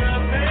in a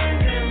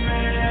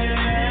pandemic.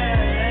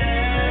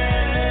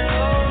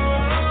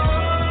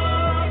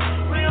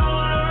 We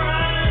wanna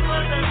rise,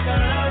 but there's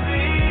gotta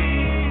be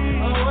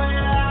a way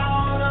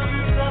out of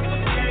this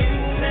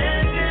suffocating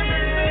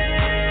pandemic.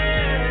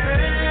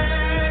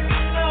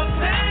 A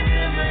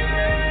pandemic.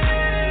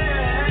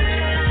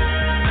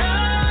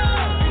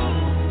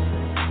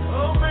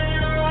 Open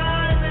your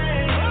eyes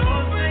and you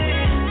will see.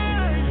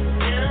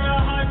 In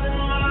our hearts and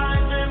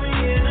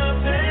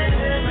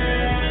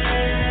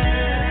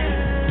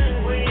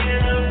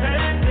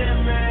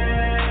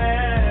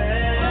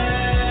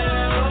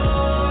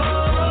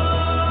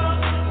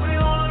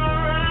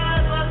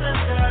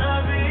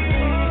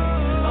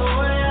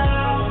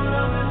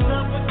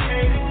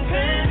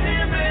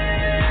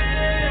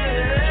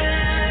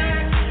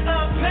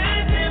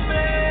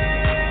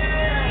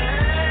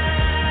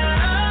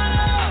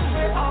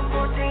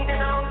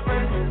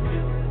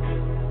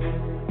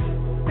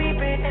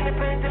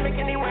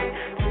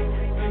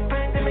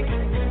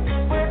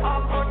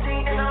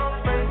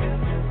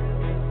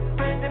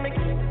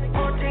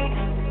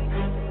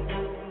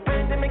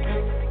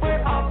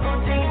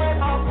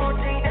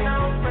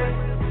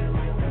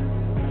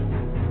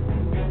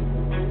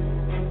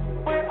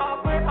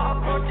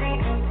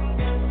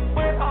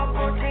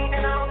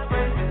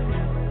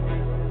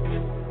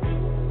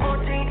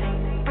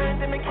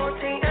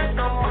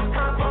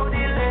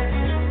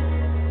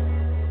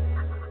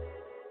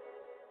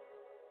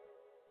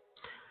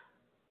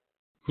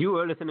You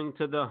are listening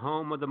to the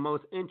home of the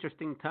most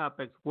interesting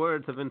topics,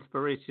 words of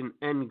inspiration,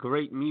 and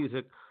great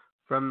music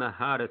from the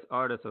hottest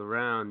artists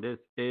around. This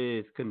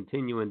is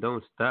Continue and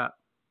Don't Stop.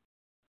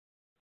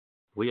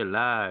 We are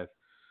live.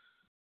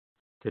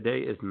 Today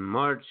is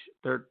March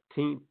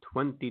 13th,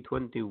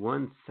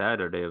 2021,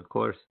 Saturday, of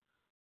course.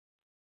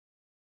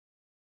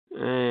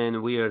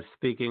 And we are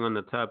speaking on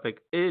the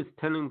topic, is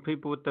telling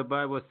people what the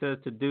Bible says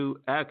to do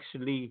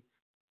actually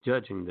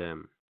judging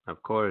them?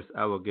 Of course,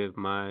 I will give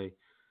my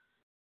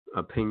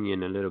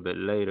opinion a little bit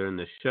later in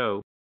the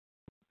show.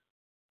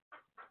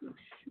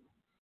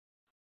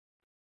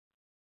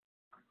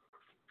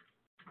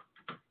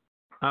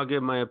 I'll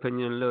give my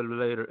opinion a little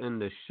later in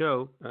the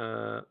show,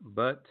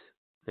 but,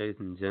 ladies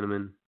and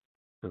gentlemen,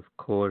 of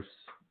course,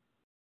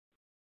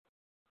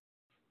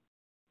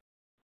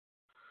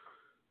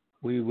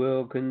 we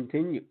will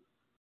continue.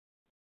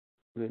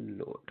 Good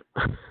Lord.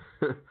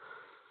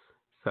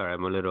 Sorry,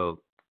 I'm a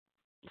little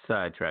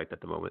sidetracked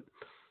at the moment.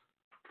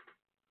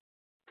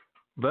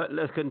 But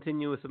let's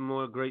continue with some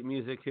more great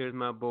music. Here's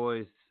my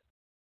boys,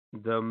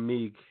 the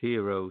Meek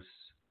Heroes,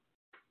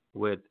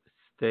 with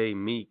Stay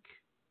Meek.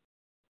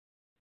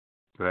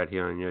 Right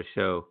here on your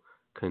show,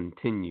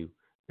 Continue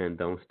and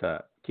Don't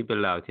Stop. Keep it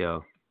loud,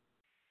 y'all.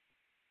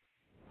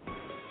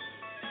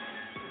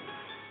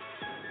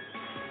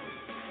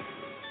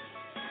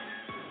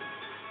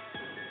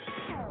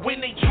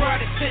 When they try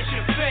to test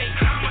your faith,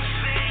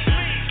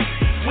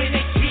 when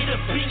they get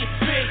up in your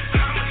face,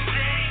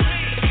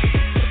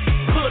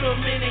 put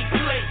them in a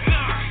place.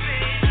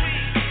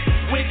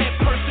 When that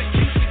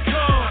persecution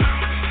comes,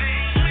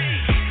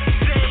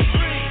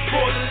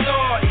 for the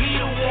Lord, He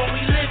the one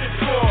we living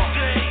for.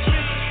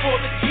 For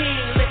the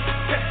King, let the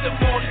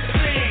testimony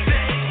sing.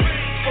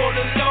 For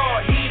the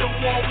Lord, He the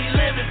one we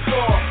living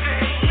for.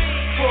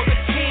 For the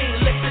King,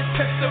 let the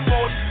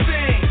testimony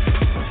sing.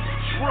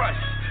 Trust,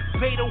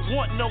 they don't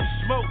want no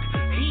smoke.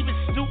 Even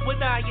Snoop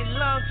with iron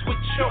lungs would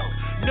choke.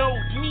 No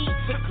need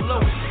to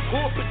gloat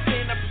or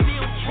pretend I'm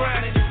still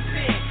drowning in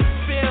sin.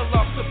 Fell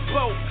off the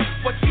boat,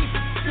 but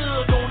Jesus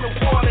stood on the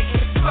water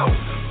and float.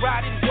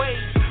 Riding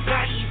waves,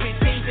 not even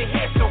David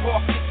had to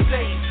walk and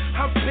save.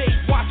 I'm paid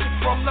watching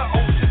from the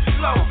ocean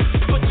flow,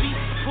 but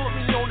Jesus put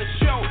me on the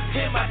show.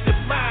 In my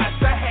demise,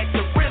 I had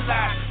to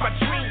realize my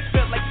dreams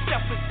felt like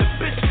selfish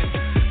ambition,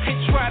 and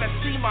try to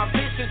see my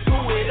vision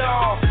through it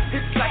all.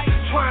 It's like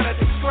trying to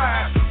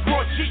describe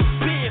Roy G.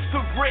 Biv to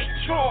Ray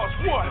Charles.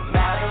 What? No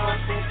matter what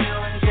they do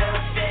and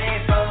just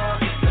stay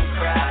focused and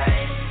cry.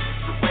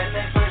 So when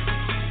they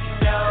persecute, you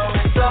know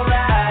it's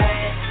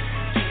alright.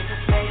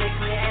 Jesus made it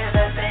clear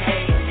that they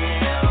hate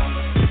Him.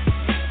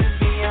 To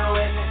be a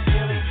witness to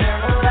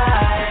eternal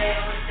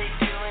life. What they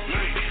do and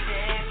just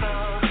stay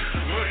focused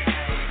and cry.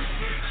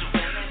 So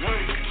when they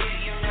persecute,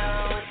 you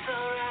know it's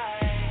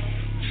alright.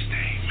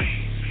 Stay me.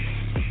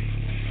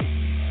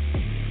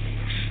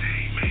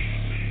 Stay me.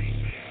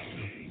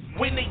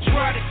 When they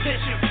try to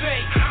test your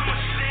faith,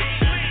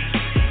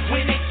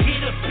 when they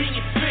get up in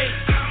your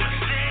face,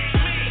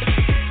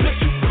 but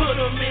you put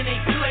them in a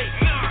place.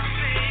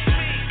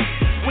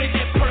 When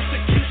that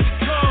persecution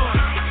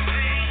comes,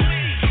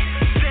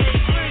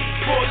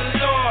 for the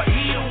Lord,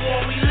 He the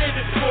one we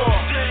living for.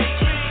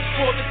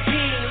 For the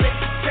King, let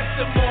the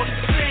testimony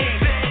sing.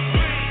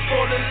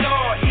 For the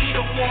Lord, He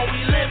the one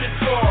we living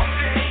for.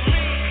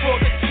 For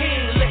the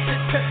King, let the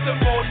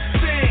testimony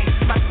sing.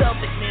 My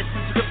selfishness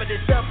is a grip of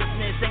this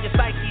selflessness, and it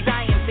spikes these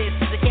iron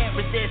fists. I can't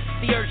resist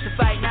the urge to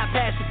fight, not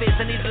pacifist.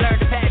 I need to learn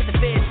to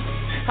pacifist.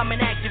 I'm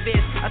an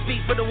activist. I speak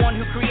for the one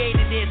who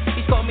created this.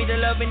 He's called me to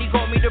love and He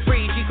called me to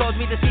preach. He calls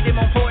me to see them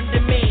more important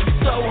than me.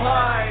 So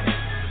hard.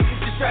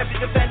 To strive to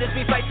defend us,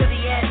 we fight to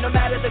the end. No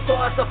matter the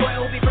cost, the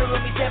point will be proven.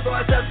 We stand for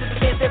ourselves to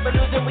begin. If we're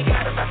losing, we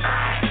gotta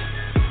survive.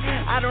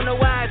 I don't know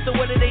why, so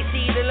what do they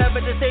see? The love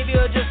of the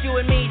Savior or just you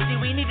and me? See,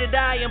 we need to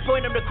die and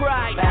point them to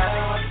Christ. No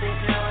matter what they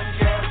do and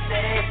just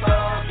stay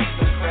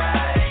focused and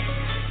cry.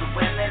 So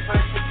when they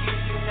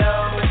persecute, you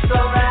know it's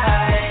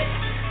alright.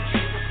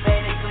 Jesus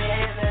made it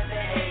clear that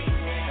they hate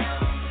Him.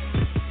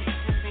 Seek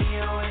to be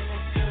a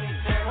witness to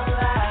eternal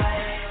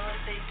life. What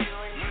they do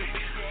and just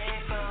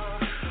stay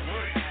focused and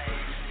cry.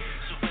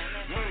 So when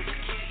they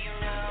persecute, you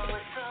know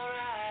it's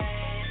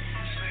alright.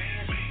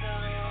 Forgive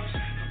those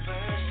who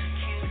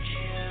persecute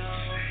you.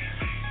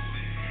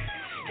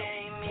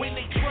 Stay me. When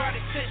they try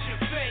to test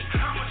your faith,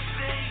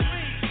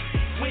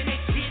 when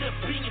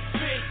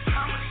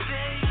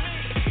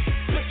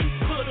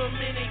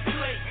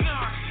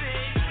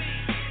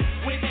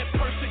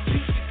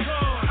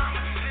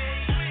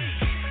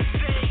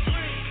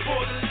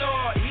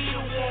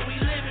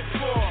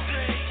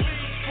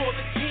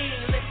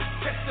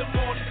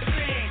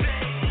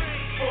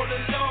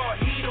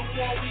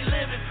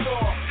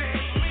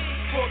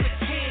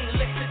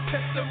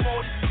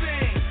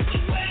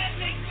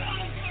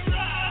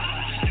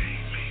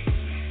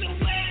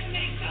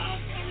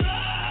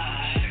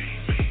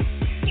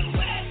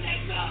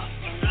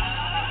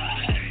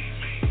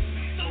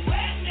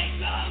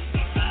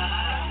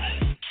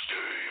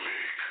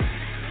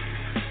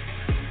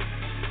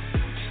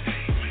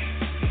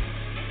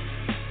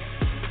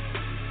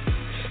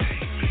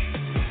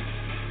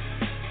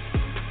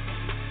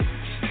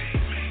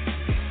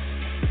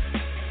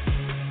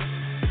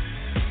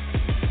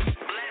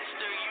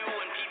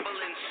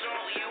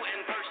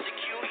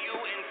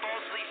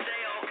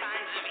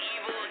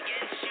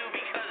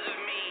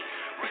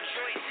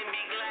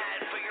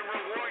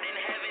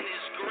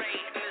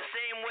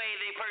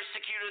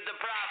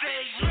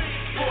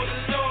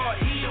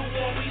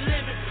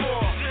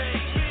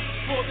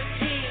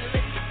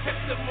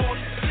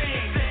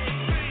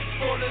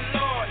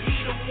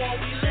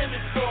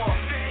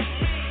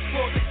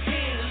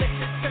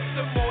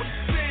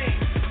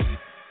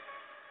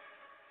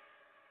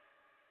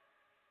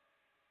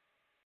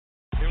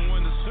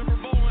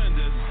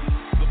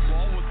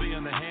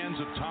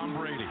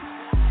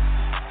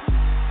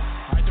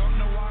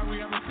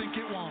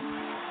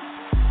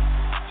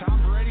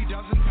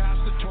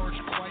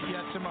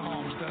Patrick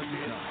Mahomes does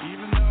enough.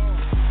 Even though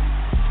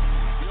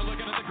you're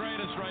looking at the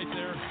greatest right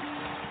there.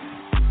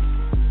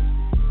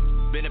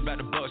 Been about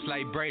the bus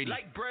like Brady.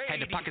 Had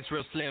the pockets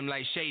real slim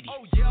like Shady.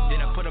 Then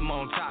I put them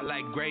on top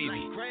like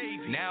gravy.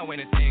 Now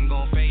anything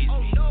gon' faze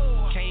me.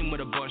 Came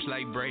with a bunch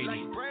like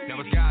Brady. Now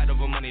it's God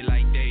over money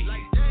like Dave.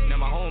 Now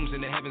my home's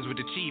in the heavens with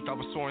the chief. I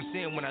was soaring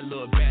sin when I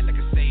looked back like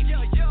a savior.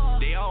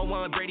 They all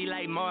want Brady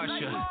like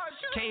Marsha.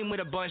 Came with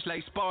a bunch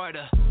like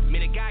Sparta.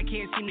 Man, a guy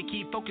can't seem to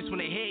keep focused when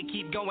the head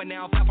keep going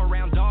now. Flap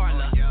around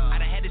Darla.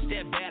 I'd have had to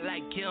step back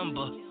like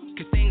Kimber.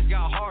 Cause things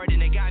got hard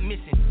and they got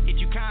missing. If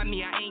you con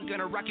me, I ain't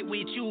gonna rock it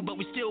with you. But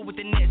we still with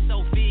the net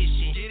so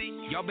fishing.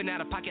 Y'all been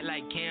out of pocket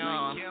like Kim.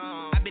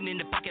 I've been in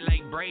the pocket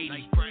like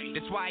Brady.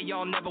 That's why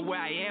y'all never where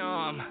I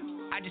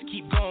am. I just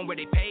keep going where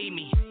they pay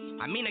me.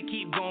 I mean I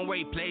keep going where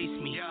he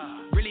place me.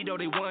 Really though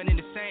they one and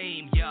the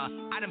same.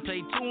 I done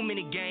played too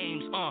many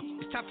games.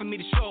 It's time for me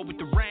to show up with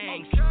the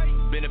rings.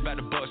 Been about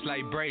the bus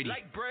like Brady.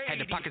 Had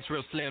the pockets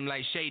real slim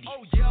like Shady.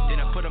 Then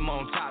I put them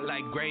on top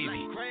like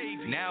gravy.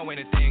 Now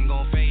anything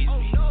gon' faze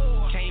me.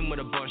 Came with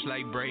a bunch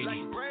like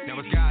Brady. Now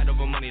it's God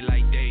over money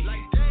like Dave.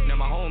 Now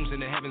my home's in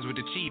the heavens with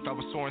the chief. I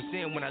was soaring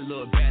sin when I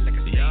looked back like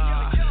a stage.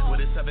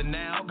 With a 7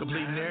 now,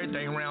 completing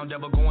everything round,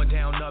 double going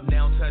down, up,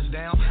 down,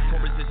 touchdown. Poor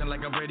position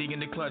like I'm ready in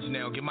the clutch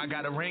now. Get my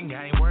guy a ring,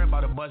 I ain't worried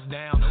about a bust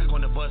down.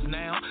 Gonna bust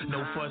now,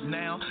 no fuss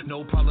now.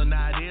 No problem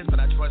now it is, but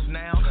I trust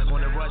now.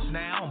 Gonna rush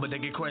now, but they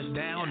get crushed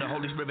down. The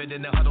Holy Spirit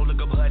in the huddle,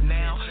 look up HUD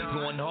now.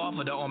 Going hard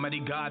for the Almighty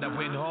God. I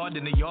went hard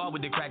in the yard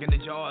with the crack in the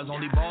jars.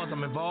 Only balls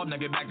I'm involved, now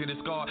get back to the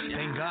scar.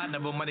 Thank God,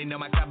 never money, now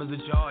my cap is a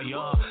jar,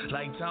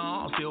 Like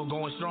Tom, still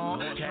going strong.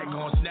 Cat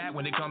gon' snap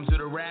when it comes to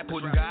the rap.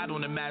 Putting God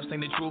on the map,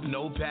 saying the truth,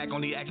 no pack.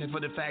 Only action for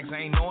the facts, I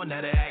ain't knowing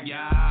how to act,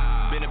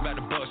 Been about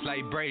the bus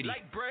like Brady.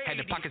 Had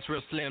the pockets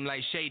real slim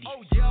like Shady.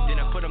 Then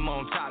I put them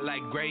on top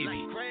like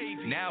gravy.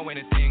 Now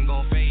anything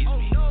gon' faze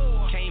me.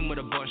 Came with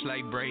a bunch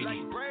like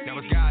Brady. Now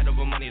it's God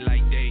over money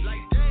like Dave.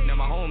 Now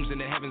my home's in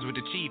the heavens with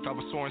the chief. I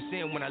was soaring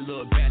sin when I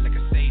looked back like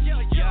a savior.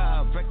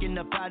 Breaking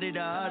up out of the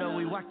huddle.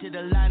 We walk to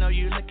the line,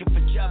 you looking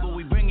for trouble.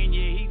 We bringing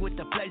you heat with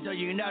the play, so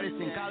you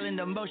noticing. Calling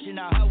the motion,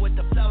 I hurt with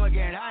the flow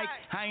again. I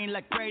ain't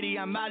like Brady,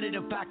 I'm out of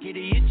the pocket.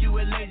 He hit you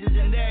with lasers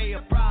and there you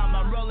a problem.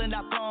 I'm rolling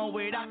up on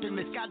with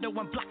Optimus. Got the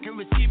one blocking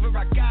receiver,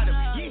 I got him.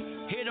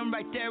 Hit him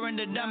right there in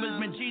the numbers.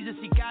 Man, Jesus,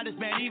 he got us,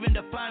 man. Even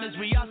the punters,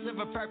 we all serve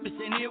a purpose.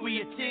 And here we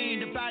a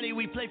team. The body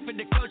we play for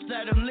the coach,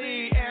 let him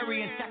lead.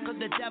 Arian, tackle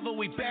the devil,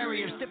 we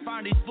bury him. Stiff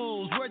on these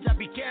fools, words I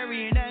be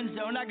carrying. End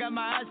zone, I got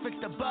my eyes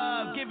fixed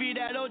above. Give you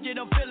that OJ,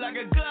 don't feel like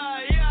a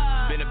glove,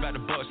 Been about the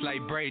bus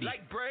like Brady.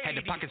 Had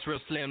the pockets real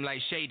slim like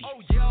Shady.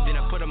 Then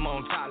I put them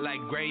on top like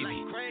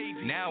gravy.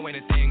 Now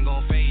anything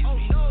gon' faze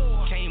me.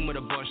 Came with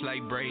a bunch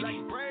like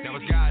Brady. Now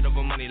it's God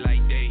over money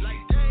like Dave.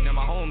 Now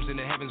my home's in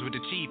the heavens with the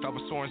chief. I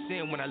was soaring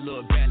sin when I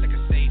looked back like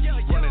a sage.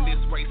 Running this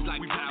race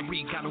like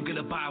Tyreek. I don't get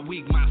a bye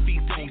week. My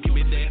feet don't give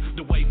me there.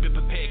 The way been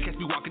prepared. Catch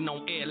me walking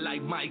on air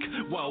like Mike.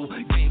 Whoa,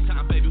 game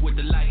time, baby, with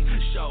the light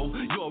show.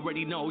 You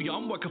already know,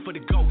 I'm working for the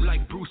GOAT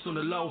like Bruce on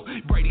the low.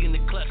 Brady in the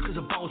clutch, cause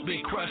the bones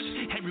been crushed.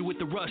 Henry with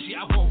the rush,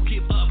 I won't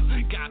give up.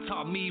 God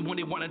taught me when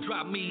they wanna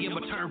drop me. In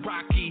return,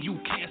 Rocky, you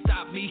can't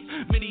stop me.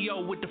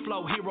 Minio with the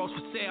flow, heroes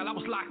for sale. I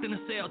was locked in a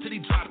cell till he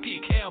drop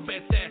kick. Hell,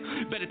 bet that.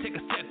 Better take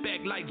a step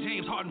back like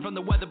James Harden from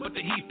the weather, but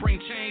the heat bring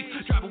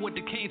change. Driving with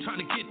the king, trying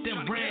to get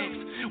them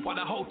rings. While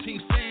the whole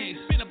team sings.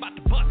 Been about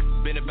the bucks.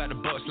 Been about the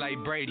bus like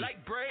Brady.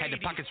 Had the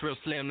pockets real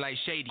slim like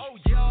Shady.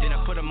 Then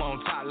I put them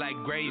on top like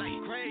gravy.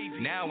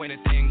 Now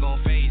anything gon'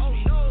 faze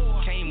me.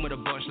 Came with a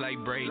bunch like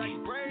Brady.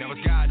 Now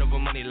it's God over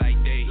money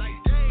like Dave.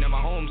 Now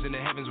my home's in the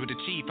heavens with the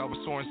chief. I was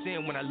soaring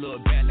sin when I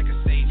looked back like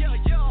a sage.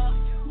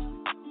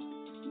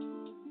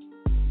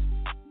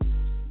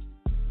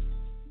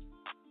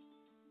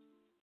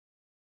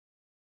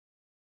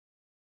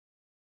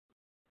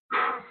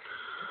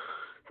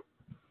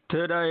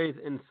 Today's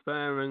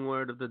inspiring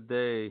word of the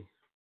day,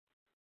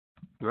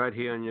 right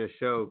here on your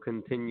show,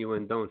 Continue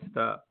and Don't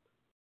Stop,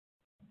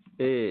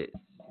 is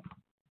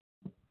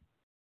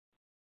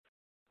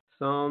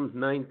Psalms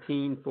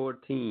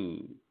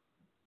 19:14,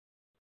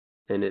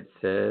 and it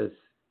says,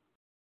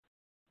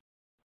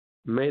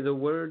 "May the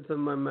words of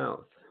my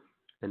mouth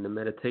and the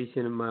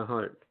meditation of my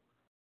heart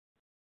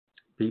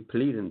be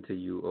pleasing to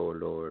you, O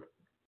Lord,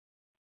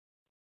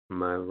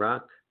 my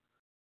rock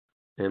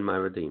and my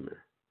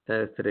redeemer."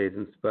 That's today's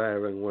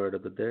inspiring word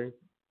of the day.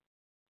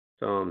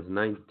 Psalms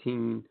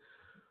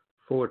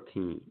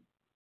 19:14.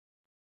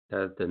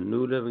 That's the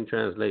New Living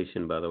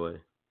Translation, by the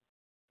way.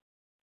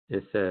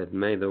 It says,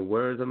 "May the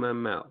words of my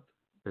mouth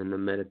and the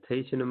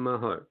meditation of my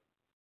heart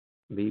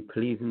be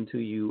pleasing to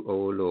you,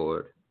 O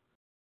Lord,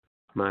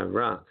 my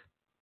rock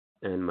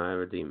and my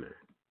redeemer."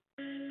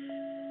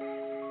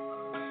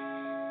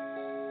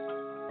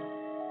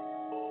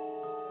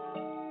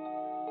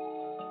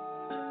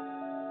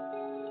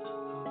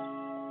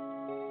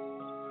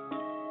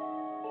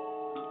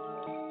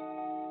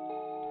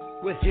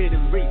 We're here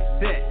and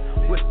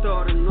reset, we're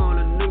starting on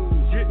a new.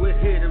 We're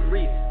here and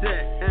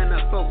reset, and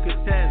our focus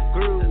has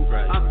grew.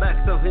 I'm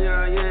back, so here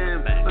I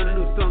am, a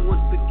new song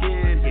once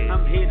again.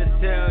 I'm here to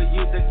tell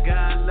you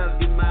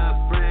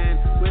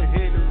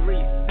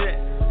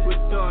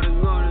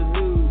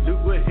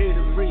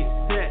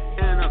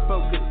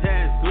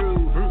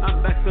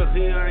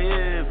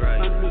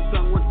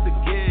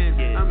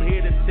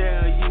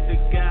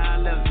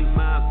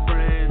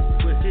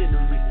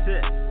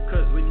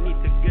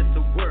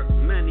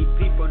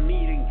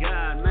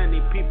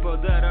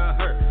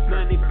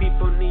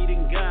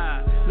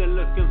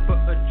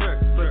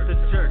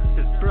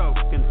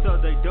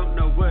they don't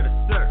know where to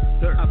search.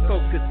 Our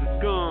focus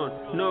is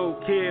gone. No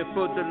care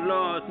for the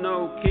laws,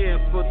 no care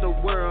for the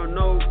world,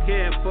 no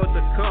care for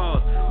the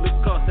cause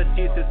that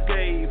Jesus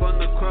gave on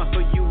the cross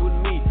for you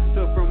and me.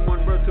 So from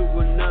one world to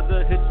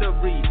another, hit the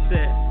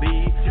reset, B.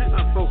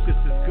 Our focus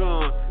is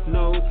gone.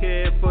 No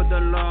care for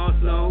the laws,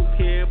 no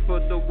care for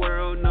the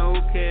world, no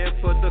care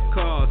for the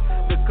cause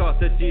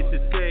that Jesus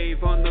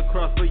gave on the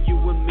cross for you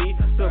and me.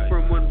 So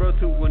from one world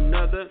to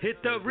another,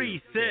 hit the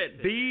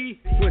reset, B.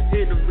 We're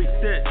hitting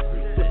reset,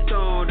 we're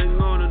starting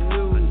on a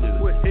new.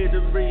 We're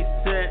hitting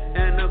reset,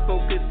 and our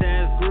focus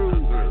has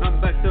grew.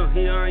 I'm back, so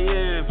here I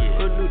am,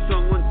 a new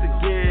song once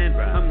again.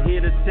 I'm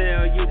here to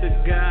tell you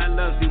that God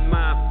loves you,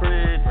 my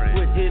friend.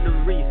 We're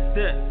hitting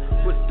reset,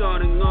 we're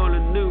starting all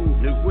anew.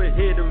 We're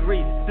hitting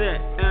reset,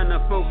 and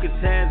our focus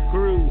has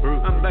grew.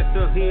 I'm back,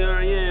 so here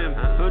I am,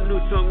 a new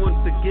song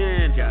once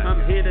again.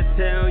 I'm here to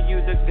tell you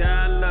that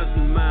God loves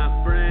you, my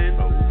friend.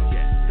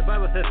 The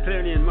Bible says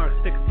clearly in Mark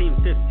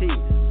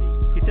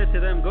 16:15. He said to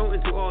them, go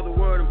into all the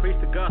world and preach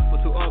the gospel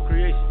to all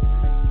creation.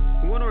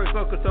 What are we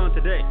focused on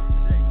today?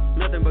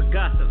 Nothing but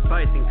gossip,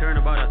 fighting, turn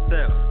about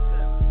ourselves.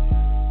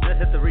 Let's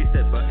hit the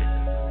reset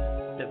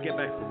button. Let's get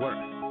back to work.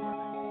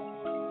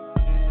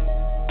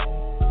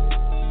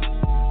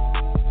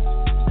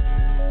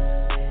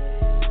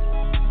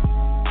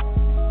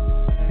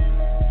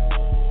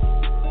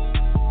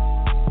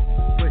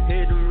 We're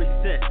here to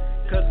reset,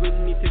 cause we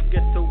need to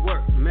get to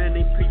work.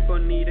 Many people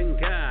needing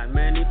God,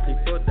 many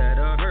people that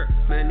are hurt,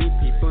 many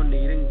people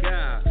needing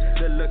God.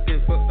 They're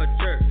looking for a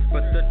church,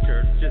 but the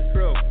church is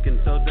broken,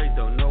 so they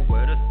don't know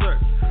where to search.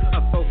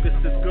 Our focus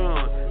is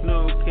gone,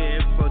 no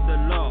care for the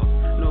law,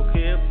 no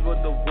care for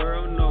the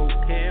world, no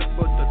care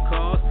for the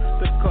cause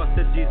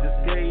that Jesus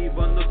gave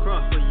on the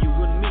cross for you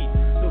and me.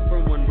 So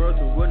from one world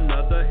to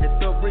another, hit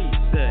the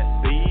reset,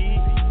 B.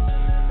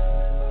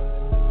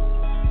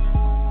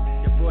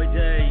 Your boy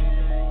Jay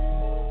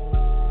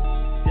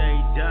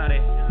Dotty,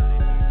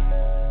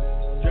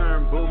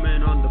 John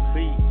Bowman on the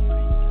beat.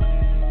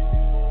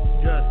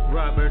 Just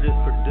Robert is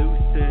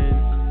producing.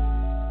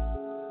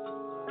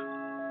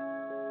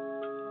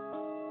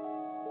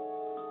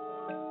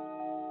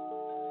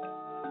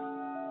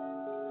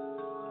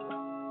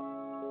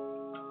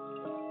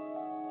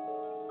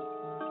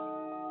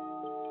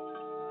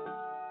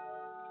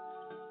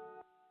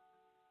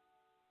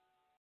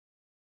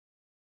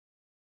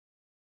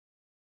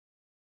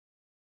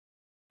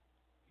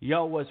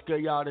 Yo, what's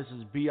good, y'all? This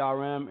is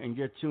BRM, and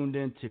you're tuned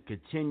in to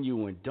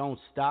Continue and Don't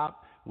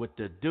Stop with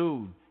the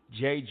dude,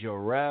 Jay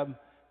Jareb.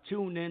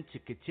 Tune in to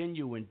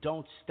Continue and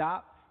Don't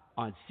Stop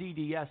on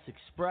CDS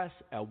Express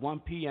at 1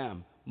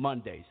 p.m.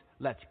 Mondays.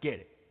 Let's get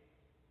it.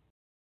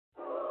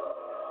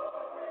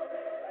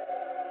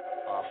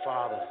 Our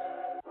Father,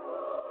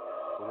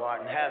 who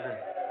art in heaven,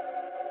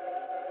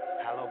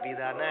 hallowed be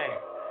thy name.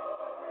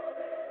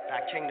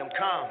 Thy kingdom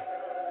come.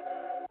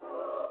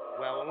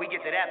 Well, when we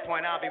get to that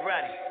point, I'll be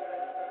ready.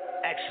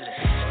 Exodus.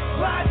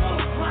 Bible,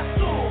 my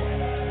soul,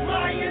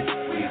 lions,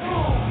 we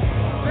rule.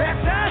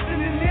 Baptizing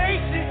the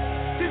nation,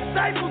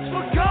 disciples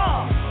for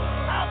God.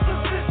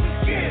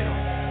 Opposition, get them,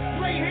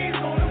 lay hands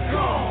on them,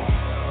 gone.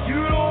 You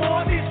don't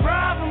want these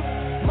problems,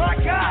 my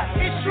God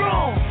is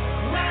strong.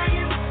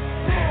 Lions,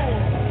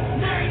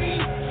 strong,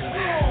 90,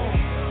 strong.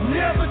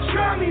 Never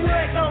try me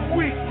like I'm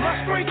weak, my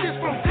strength is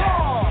from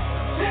God.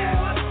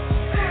 Lord,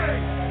 Spirit,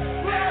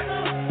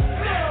 brother,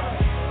 love.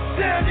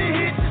 Time to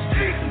hit the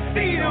streets and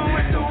feed them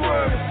with the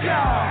word of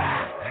God.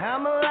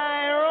 I'm a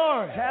lion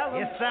roar.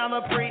 Yes, I'm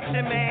a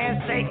preacher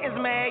man. Satan's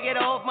mad, get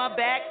off my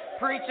back.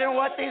 Preaching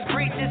what these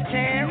preachers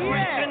can.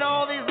 Reaching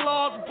all these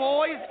lost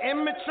boys.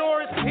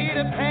 Immature as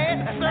Peter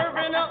Pan.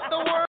 Serving up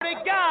the word of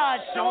God.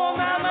 Show them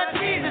how my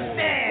Jesus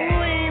stands.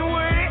 Lean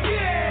with it.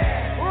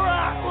 Yeah.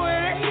 Rock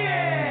with it.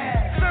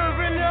 Yeah.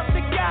 Serving up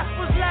the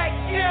gospels like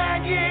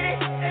John did it.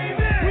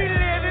 Amen. We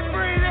live and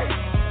breathe it.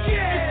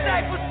 Yeah.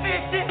 Disciples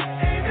fishing.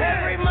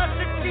 Every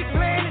mustard seed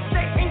planted,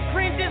 Satan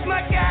cringes,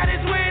 my God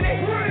is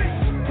winning.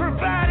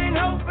 Providing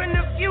hope in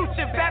the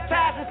future,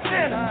 baptizing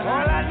sinners.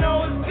 All I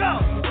know is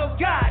go, so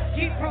God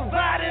keep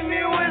providing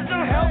me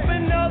wisdom.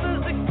 Helping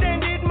others,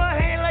 extended my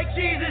hand like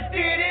Jesus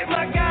did it.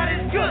 My God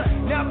is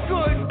good, now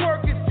good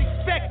work is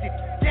expected.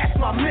 That's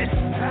my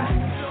mission.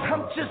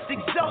 I'm just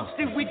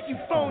exhausted with you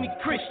phony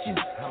Christians.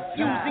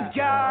 Using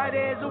God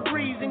as a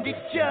reason to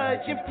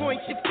judge and point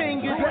your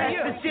fingers.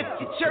 As if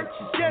your church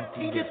is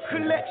empty, this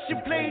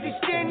collection plate is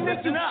thin. Use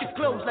your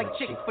clothes like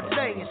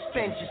Chick-fil-A and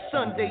spend your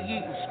Sunday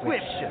eating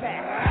scripture.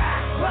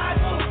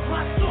 Bible,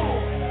 my soul,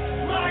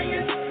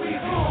 lions, we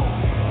rule.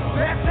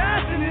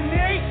 Baptizing the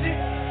nation,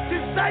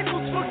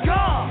 disciples for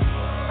God.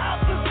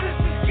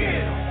 Opposition,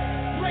 get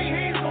them, lay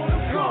hands on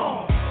them,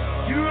 gone.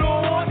 You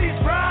don't want these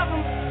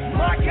problems,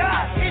 my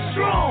God is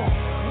strong.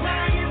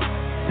 Lions,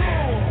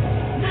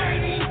 strong,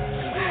 90,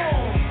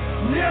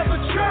 strong. Never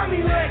try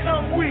me like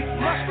I'm weak,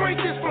 my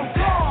strength is from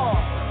God.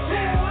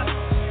 Lord,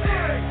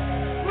 Spirit,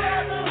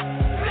 brother,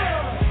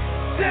 love.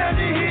 Time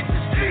to hit the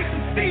streets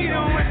and feed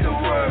them with the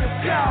word of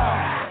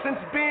God.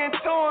 Since being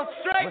torn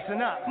straight,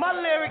 listen up. My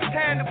lyrics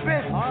handle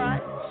business.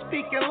 Alright.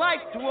 speaking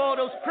life to all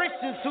those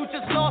Christians who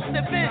just lost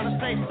their vision.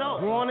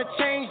 Wanna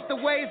change the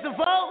ways of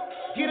old?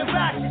 Get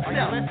about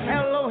yourself.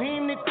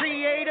 Elohim the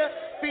creator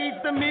feeds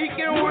the meek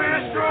and we're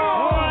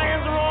strong.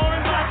 Lions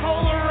roaring,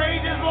 bipolar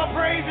rages while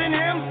praising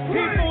him.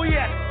 People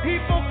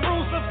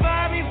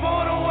crucify me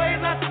for the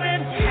ways I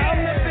sin. I'm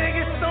the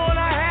biggest thorn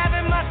I have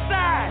in my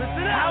side.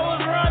 I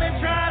was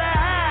running trying to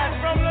hide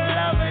from the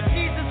love of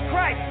Jesus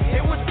Christ.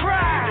 It was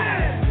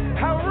pride.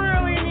 I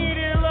really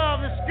needed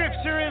love. The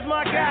scripture is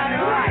my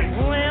guiding light.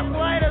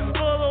 Lamplighters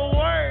full of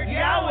word.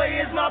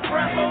 Yahweh is my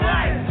breath of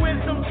life.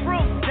 Wisdom,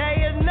 truth,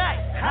 day and night.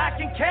 I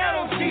can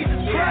count on Jesus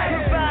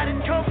Christ.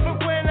 Provided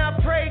comfort when I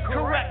pray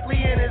correctly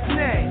in his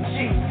name.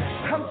 Jesus.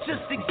 I'm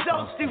just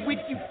exhausted with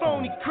you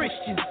phony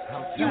Christians.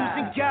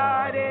 Using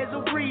God as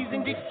a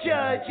reason to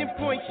judge and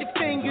point your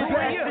fingers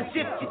as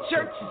if your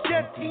church is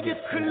empty. This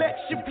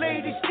collection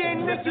plate is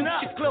thin. Use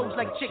your clothes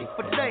like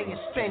Chick-fil-A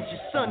and spend your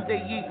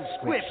Sunday eating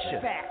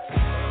scripture.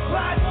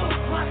 Bible,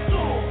 my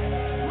soul,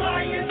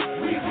 lions,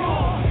 we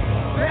roar.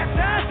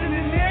 Baptizing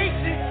the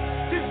nation,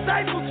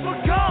 disciples for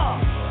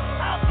God.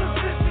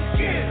 Opposition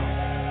skill,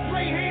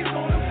 lay hands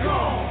on them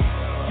call.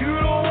 You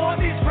don't want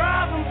these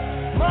problems,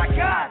 my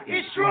God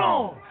is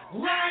strong.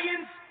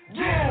 Lions,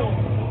 roar,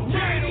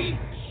 mighty,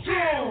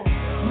 strong.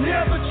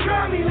 Never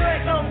try me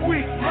like I'm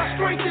weak, my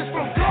strength is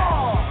from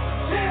God.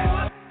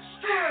 Forward,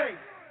 straight,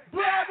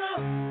 brother,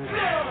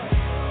 blood.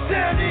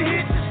 Time to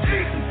hit the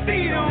streets and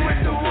feed them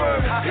with the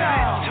word of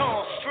God.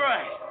 Tall,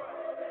 straight.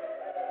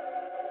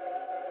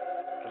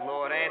 The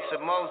Lord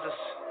answered Moses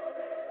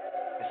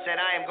and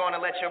said, I am going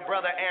to let your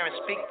brother Aaron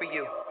speak for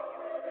you.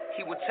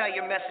 He will tell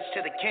your message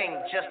to the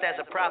king just as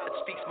a prophet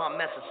speaks my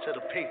message to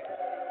the people.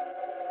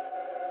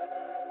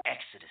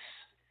 Exodus.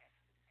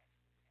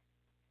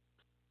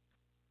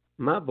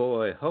 My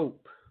boy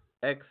Hope,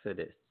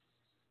 Exodus,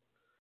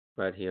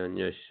 right here on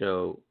your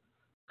show,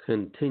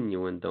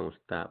 Continue and Don't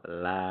Stop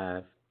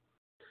Live,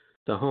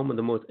 the home of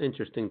the most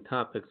interesting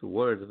topics,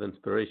 words of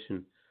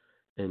inspiration,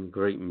 and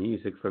great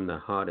music from the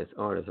hottest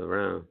artists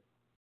around.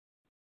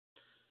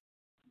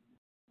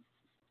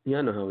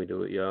 Y'all know how we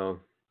do it, y'all.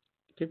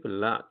 Keep it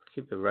locked.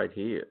 Keep it right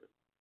here.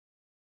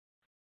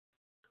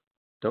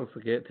 Don't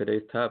forget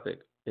today's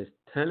topic is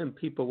telling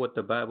people what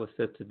the Bible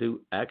says to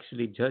do,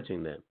 actually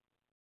judging them.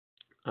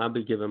 I'll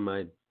be giving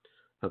my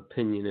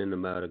opinion in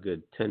about a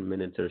good 10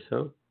 minutes or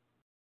so.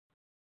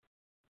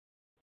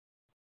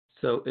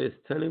 So it's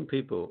telling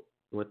people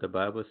what the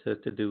Bible says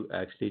to do,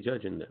 actually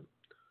judging them.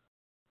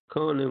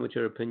 Call in with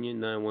your opinion,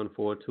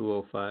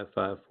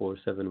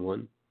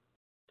 914-205-5471.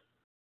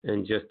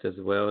 And just as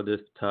well,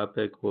 this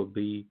topic will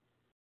be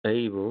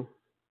able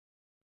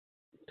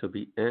to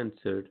be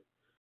answered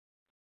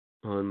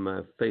on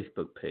my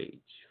Facebook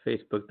page,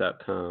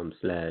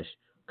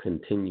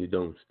 facebook.com/continue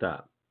don't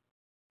stop.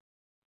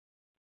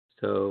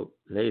 So,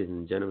 ladies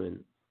and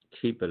gentlemen,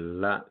 keep it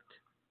locked.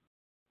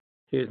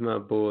 Here's my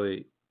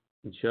boy,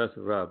 Just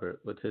Robert,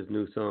 with his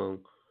new song,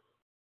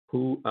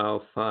 Who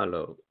I'll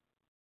Follow,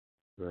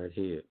 right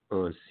here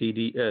on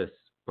CDS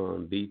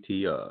on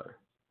BTR.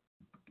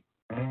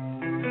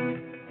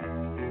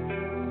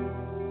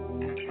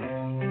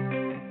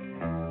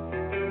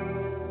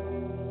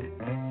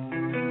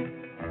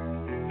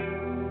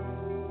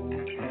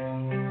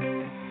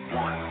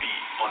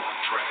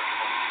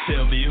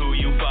 Tell me who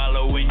you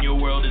follow when your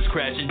world is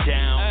crashing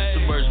down.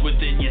 Submerged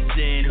within your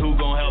sin, who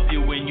gon' help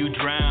you when you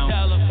drown?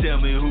 Tell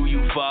me who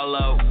you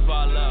follow.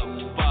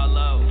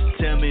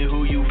 Tell me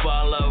who you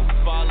follow.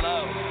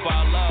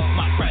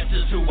 My Christ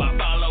is who I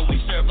follow. We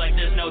serve like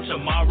there's no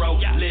tomorrow.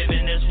 Live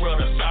in this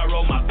world of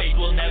sorrow. My faith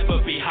will never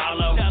be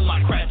hollow.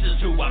 My Christ is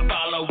who I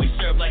follow. We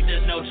serve like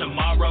there's no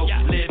tomorrow.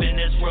 Live in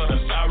this world of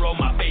sorrow.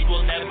 My faith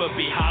will never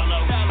be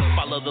hollow.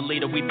 Follow the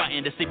leader, we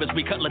fighting deceivers.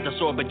 We cut like the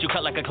sword, but you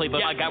cut like a cleaver.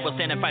 My God will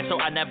stand and fight, so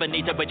I never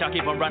need to. But y'all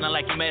keep on running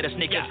like you made of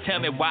sneakers. Tell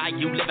me why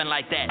you living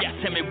like that.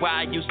 Tell me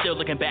why you still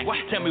looking back.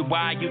 Tell me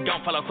why you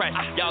don't follow Christ.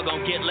 Y'all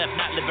gon' get left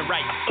not living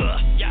right.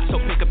 So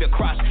pick up your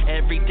cross.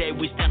 Every day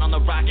we stand on the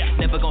rock.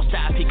 Never gon'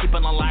 stop. He keep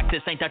on unlocked.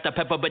 This ain't Dr.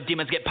 Pepper, but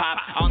demons get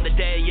popped. On the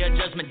day of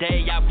judgment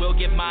day, I will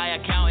give my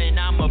account, and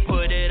I'ma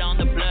put it on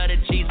the blood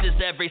of Jesus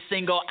every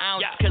single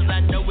ounce. Cause I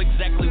know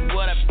exactly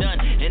what I've done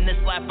in this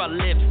life I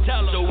live.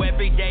 So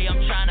every day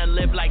I'm trying to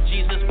live like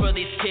Jesus for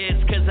these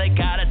kids. Cause they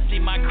gotta see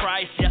my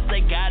Christ. Yes,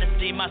 they gotta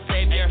see my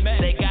Savior.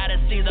 They gotta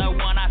see the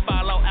one I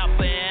follow,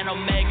 Alpha and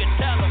Omega.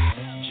 Tell them.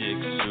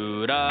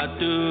 Jigsura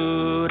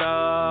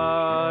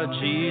dura,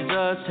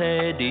 Jesus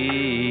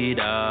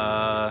hedida.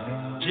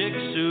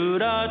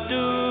 Jigsura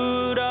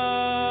dura,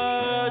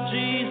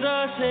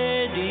 Jesus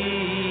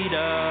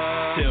hedida.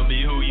 Tell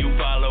me who you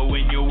follow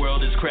when your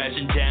world is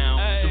crashing down.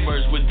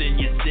 Submerged within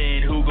your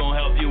sin, who gon'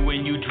 help you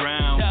when you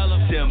drown?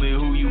 Tell me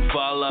who you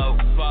follow.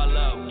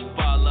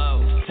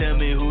 Tell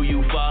me who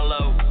you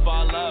follow.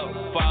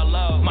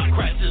 My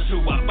Christ is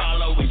who I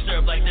follow. We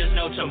serve like there's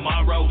no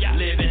tomorrow.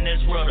 Live in this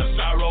world of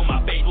sorrow.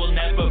 My faith will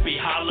never be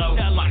hollow.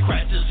 My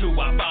Christ is who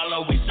I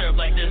follow. We serve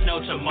like there's no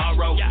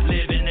tomorrow.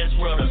 Live in this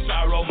world of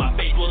sorrow. My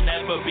faith will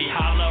never be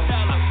hollow.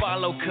 I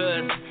follow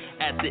cause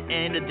as at the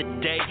end of the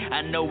day,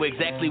 I know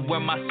exactly where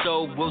my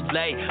soul will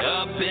lay.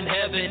 Up in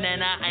heaven,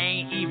 and I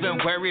ain't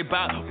even worried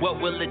about what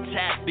will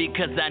attack,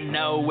 because I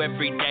know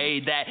every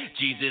day that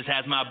Jesus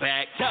has my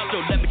back. So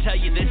let me tell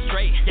you this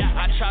straight,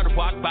 I try to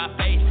walk by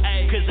faith,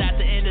 cause at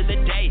the end of the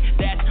day,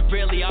 that's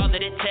really all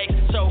that it takes.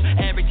 So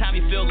every time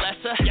you feel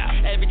lesser,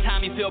 every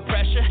time you feel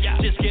pressure,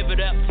 just give it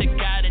up to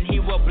God and He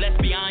will bless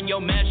beyond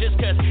your measures,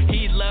 cause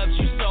He loves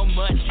you so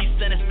much, He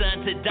sent His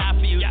Son to die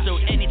for you. So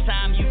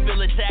anytime you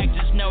feel attacked,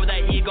 just know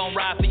that He gon'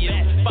 ride for you.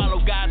 Follow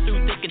God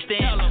through thick and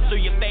thin, through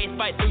your faith,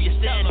 fight through your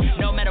sin.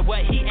 No matter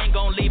what, He ain't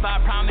gon' leave, I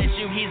promise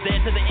you, He's there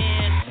to the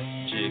end.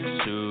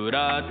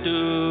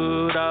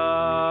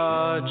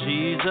 Jig-suda-doo-da,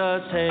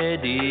 Jesus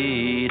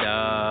Hedida.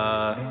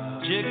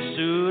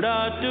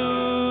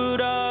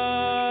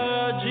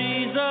 Jig-suda-doo-da,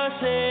 Jesus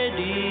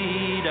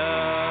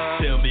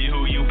Hedida. Tell me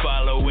who you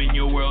follow when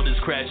your world is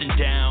crashing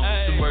down.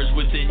 Submerged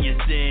within your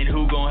sin,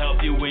 who gon'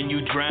 help you when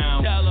you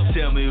drown?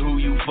 Tell me who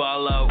you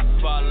follow.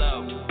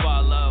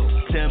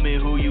 Tell me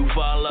who you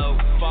follow.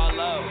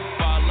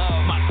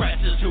 My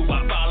Christ is who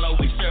I follow.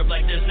 We serve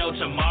like there's no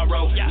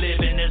tomorrow.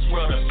 Live in this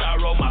world of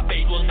sorrow. My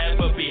faith will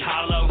never be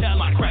hollow.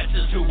 My Christ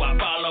is who I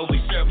follow.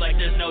 We serve like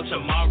there's no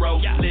tomorrow.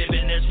 Live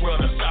in this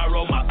world of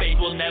sorrow. My faith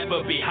will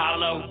never be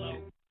hollow.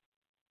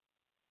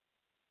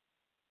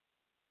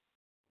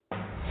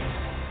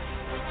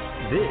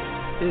 This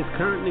is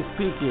Currently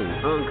Speaking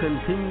on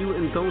Continue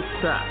and Don't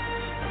Stop.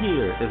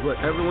 Here is what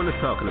everyone is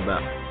talking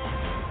about.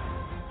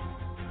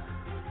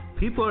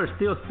 People are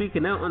still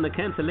speaking out on the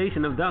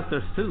cancellation of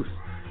Dr. Seuss,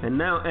 and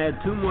now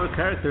add two more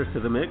characters to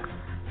the mix,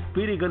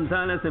 Speedy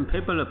Gonzales and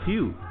Pepe Le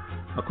Pew.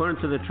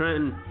 According to the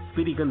trend,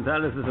 Speedy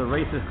Gonzales is a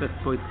racist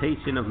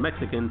exploitation of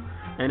Mexicans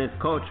and its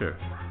culture,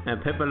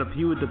 and Pepe Le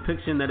Pew a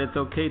depiction that it's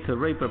okay to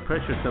rape or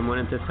pressure someone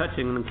into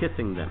touching and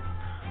kissing them.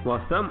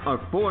 While some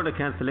are for the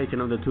cancellation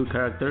of the two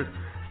characters,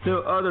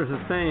 still others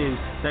are saying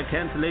that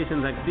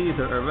cancellations like these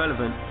are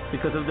irrelevant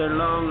because of their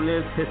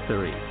long-lived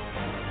history.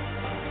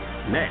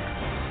 Next,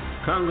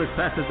 Congress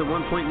passes the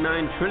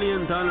 $1.9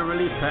 trillion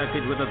relief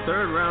package with a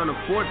third round of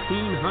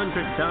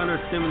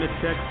 $1,400 stimulus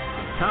checks,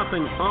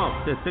 topping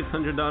off the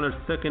 $600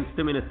 second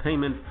stimulus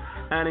payment,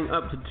 adding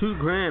up to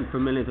 $2,000 for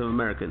millions of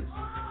Americans.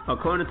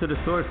 According to the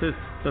sources,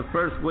 the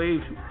first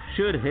wave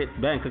should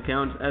hit bank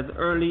accounts as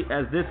early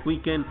as this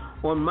weekend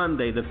or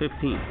Monday the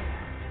 15th.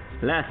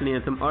 Lastly,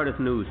 in some artist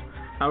news,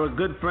 our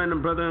good friend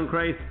and brother in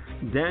Christ,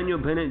 Daniel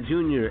Bennett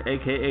Jr.,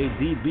 aka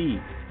DB,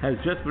 has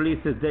just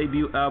released his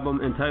debut album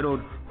entitled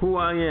Who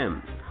I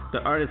Am. The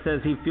artist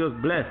says he feels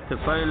blessed to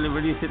finally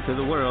release it to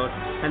the world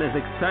and is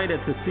excited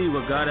to see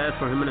what God has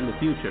for him in the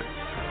future.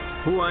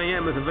 Who I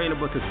Am is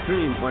available to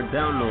stream or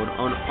download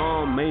on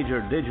all major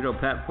digital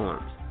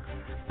platforms.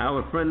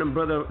 Our friend and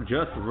brother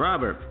Just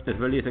Robert is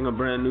releasing a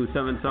brand new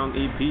 7-song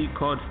EP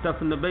called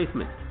Stuff in the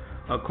Basement.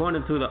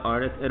 According to the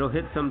artist, it'll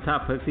hit some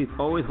topics he's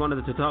always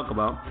wanted to talk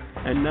about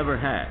and never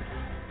had.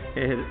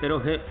 It'll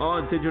hit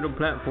all digital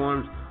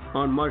platforms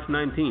on March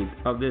 19th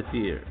of this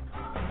year.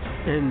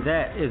 And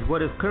that is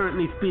what is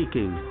Currently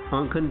Speaking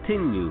on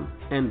Continue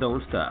and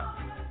Don't Stop.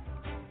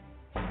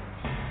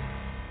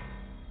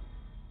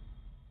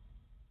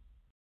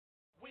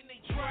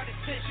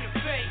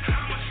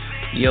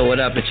 Yo, what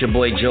up? It's your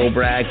boy Joe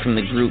Bragg from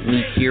the group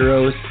Meek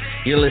Heroes.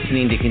 You're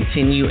listening to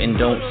Continue and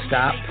Don't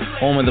Stop,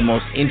 home of the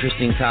most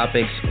interesting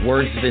topics,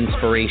 words of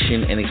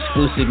inspiration, and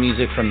exclusive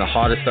music from the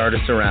hottest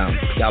artists around.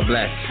 God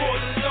bless.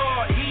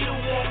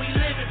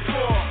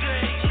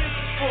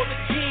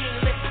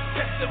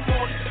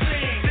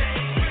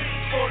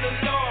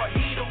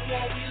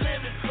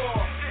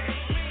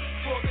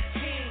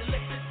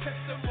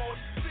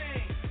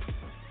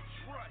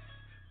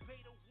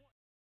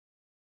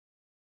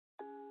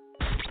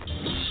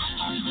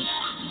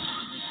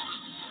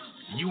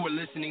 You are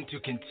listening to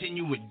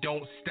Continue and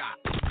Don't Stop.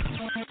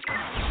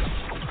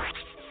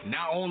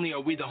 Not only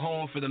are we the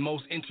home for the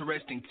most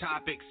interesting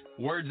topics,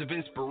 words of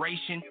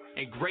inspiration,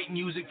 and great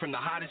music from the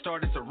hottest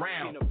artists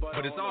around,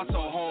 but it's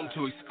also home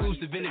to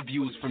exclusive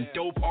interviews from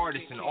dope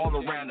artists and all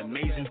around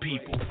amazing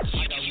people.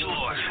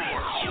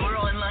 Your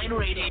online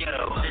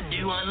radio, the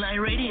new online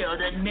radio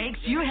that makes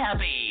you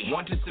happy.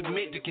 Want to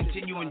submit to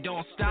Continue and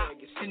Don't Stop?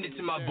 Send it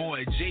to my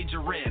boy Jay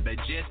Jareb at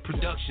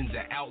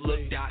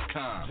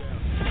JessProductions@Outlook.com.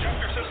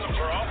 Your systems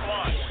are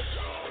offline.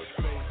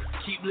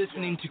 Keep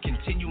listening to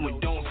Continue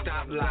and Don't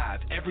Stop Live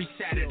every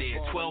Saturday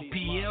at 12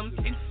 p.m.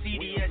 and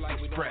CDS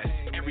Express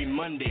every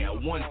Monday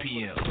at 1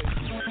 p.m.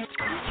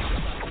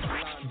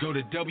 Go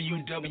to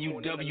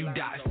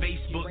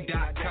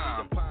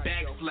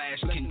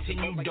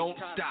www.facebook.com/Continue Don't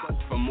Stop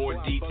for more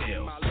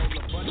details.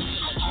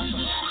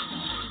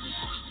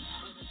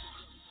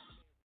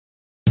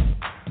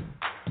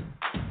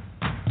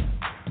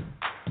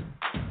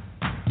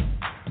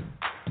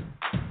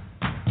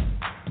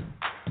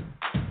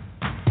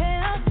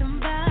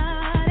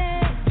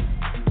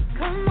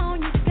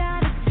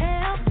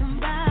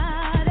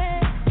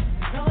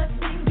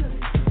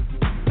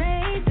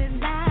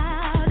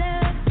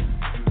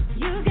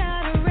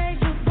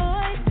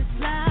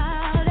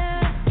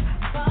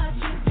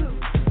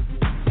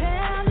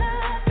 Tell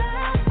us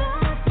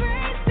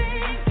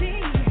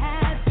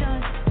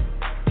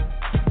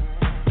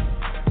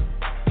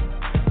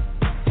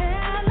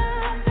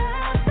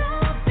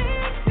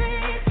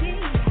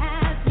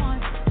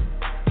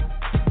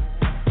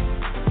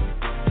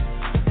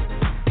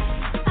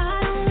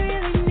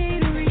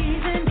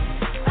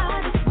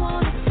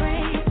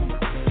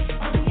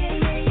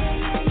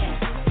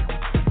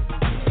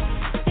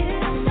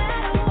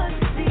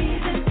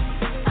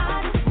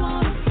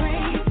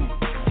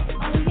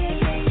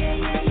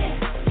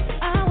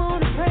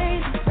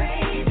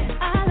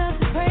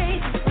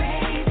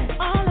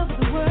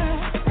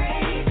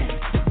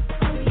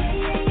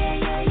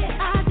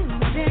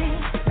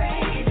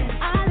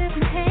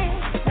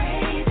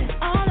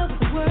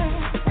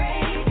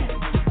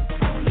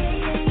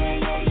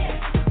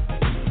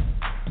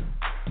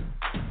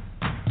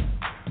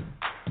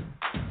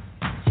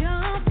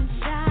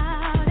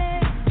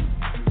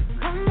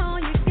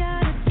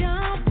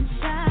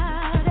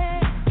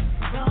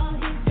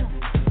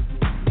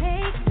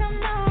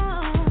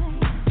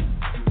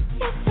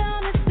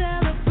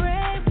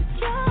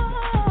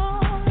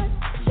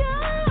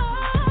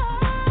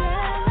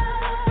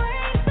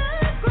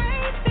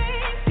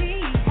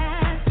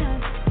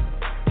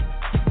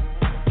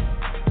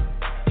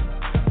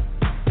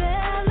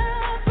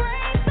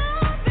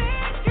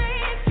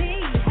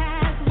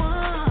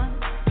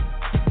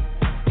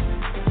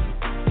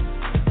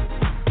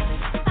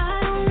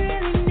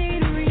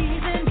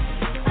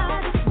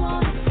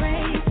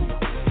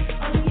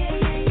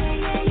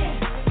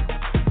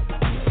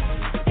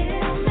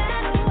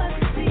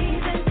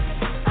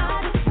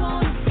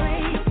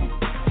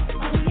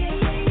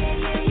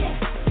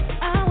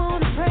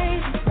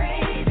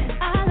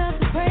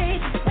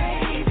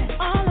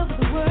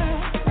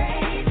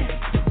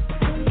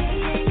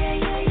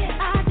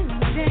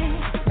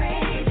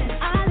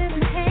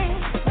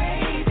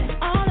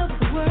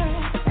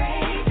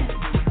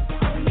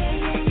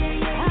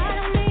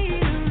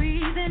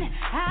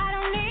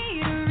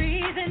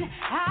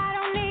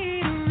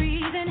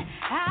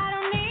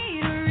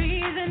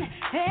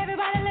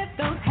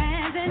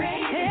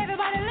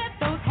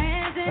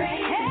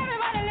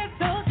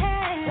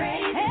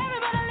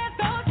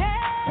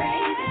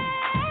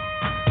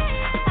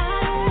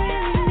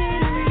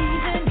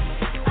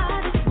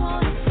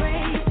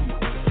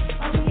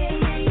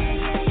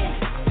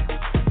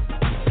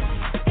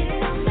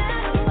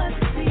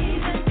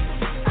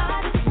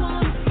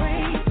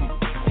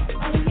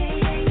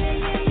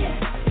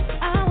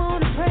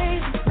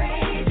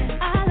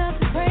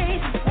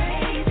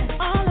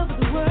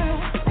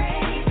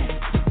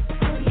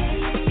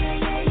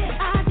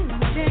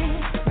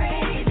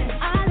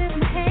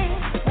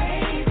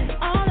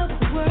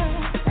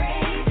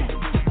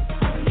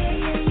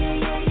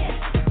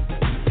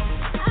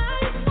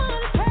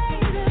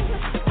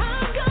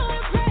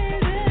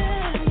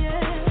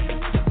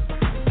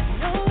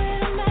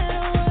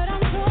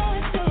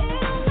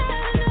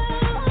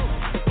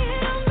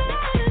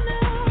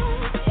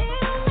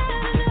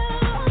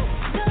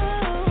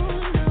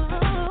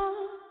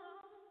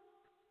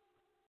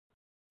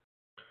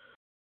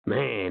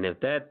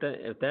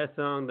If that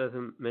song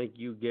doesn't make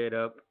you get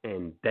up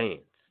and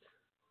dance,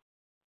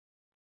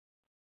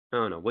 I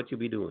don't know what you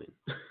be doing.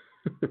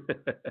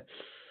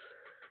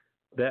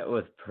 That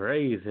was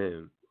Praise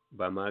Him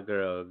by my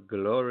girl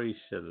Glory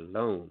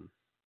Shalom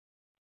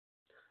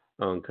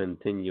on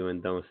Continue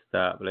and Don't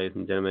Stop. Ladies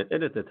and gentlemen,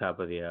 it is the top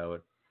of the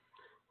hour.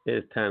 It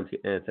is time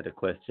to answer the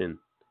question.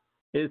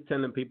 Is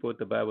telling people what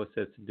the Bible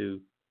says to do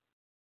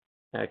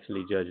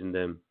actually judging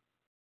them?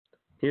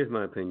 Here's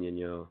my opinion,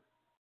 y'all.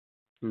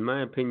 In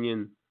my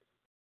opinion,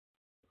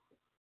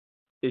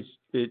 it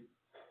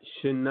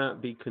should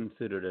not be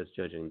considered as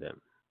judging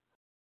them.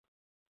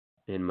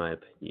 In my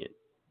opinion,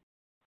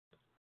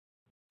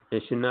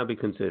 it should not be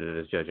considered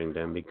as judging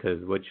them,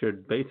 because what you're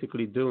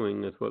basically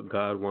doing is what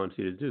God wants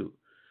you to do.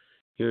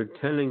 You're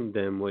telling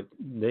them what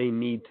they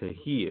need to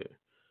hear.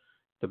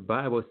 The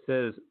Bible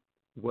says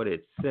what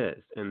it says,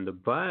 and the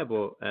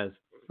Bible, as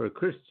for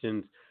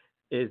Christians,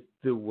 is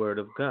the Word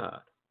of God.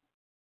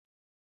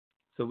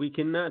 So we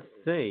cannot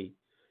say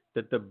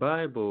that the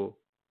Bible,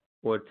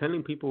 or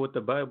telling people what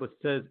the Bible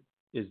says,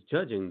 is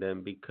judging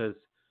them, because,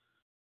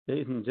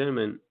 ladies and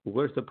gentlemen,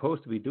 we're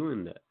supposed to be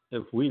doing that.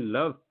 If we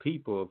love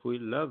people, if we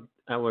love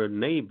our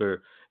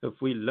neighbor, if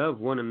we love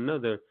one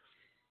another,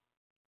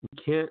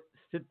 we can't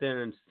sit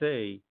there and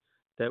say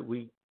that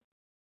we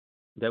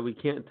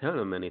can't tell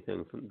them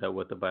anything from that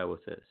what the Bible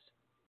says.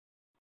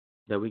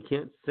 That we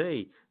can't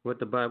say what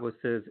the Bible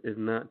says is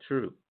not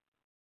true.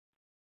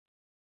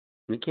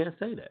 We can't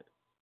say that.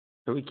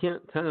 And we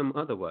can't tell them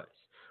otherwise.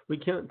 We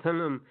can't tell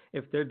them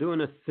if they're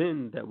doing a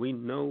sin that we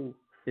know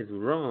is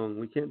wrong.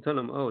 We can't tell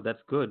them, oh,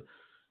 that's good.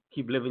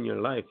 Keep living your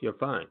life. You're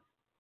fine.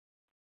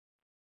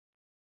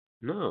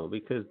 No,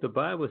 because the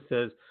Bible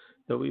says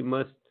that we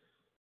must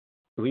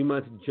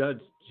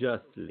judge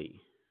justly.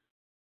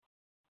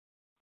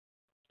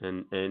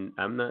 And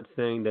I'm not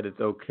saying that it's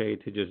okay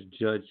to just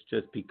judge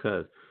just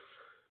because.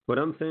 What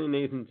I'm saying,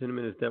 ladies and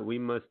gentlemen, is that we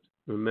must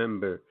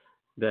remember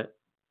that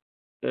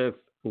if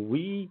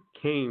we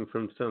came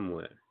from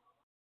somewhere,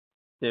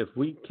 if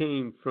we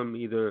came from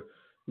either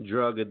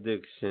drug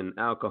addiction,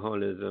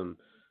 alcoholism,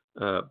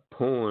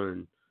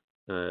 porn,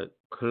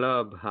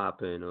 club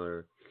hopping,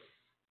 or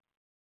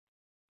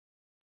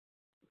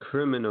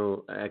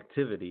criminal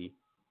activity,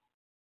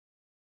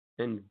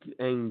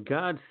 and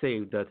God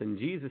saved us, and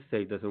Jesus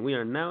saved us, and we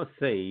are now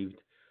saved,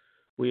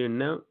 we are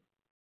now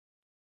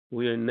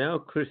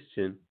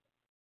Christian.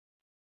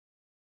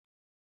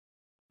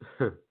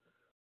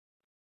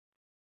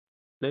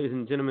 Ladies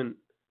and gentlemen,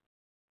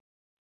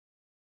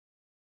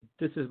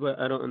 this is what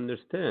I don't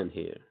understand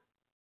here.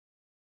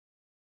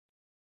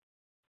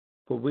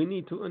 What we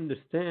need to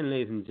understand,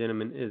 ladies and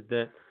gentlemen, is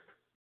that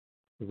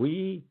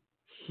we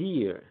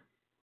here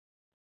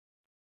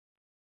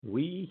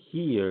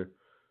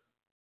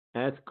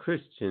as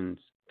Christians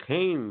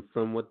came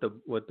from what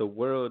the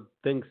world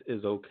thinks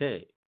is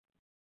okay.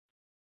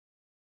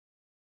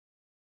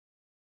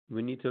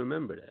 We need to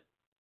remember that.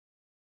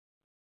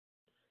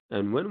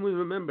 And when we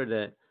remember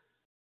that,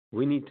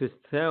 we need to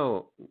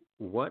tell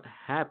what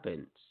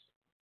happens.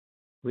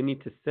 We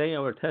need to say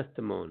our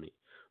testimony.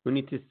 We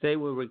need to say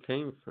where we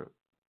came from.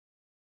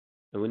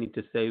 And we need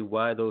to say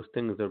why those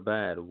things are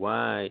bad,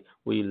 why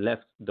we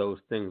left those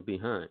things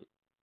behind.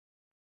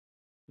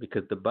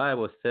 Because the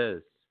Bible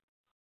says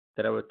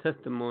that our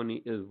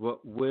testimony is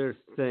what we're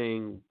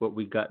saying, what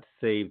we got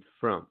saved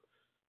from.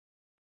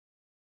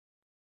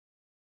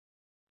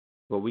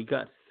 What we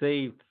got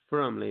saved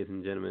from, ladies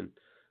and gentlemen,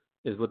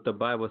 is what the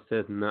Bible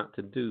says not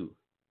to do.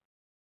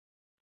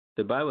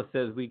 The Bible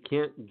says we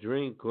can't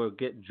drink or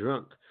get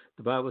drunk.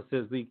 The Bible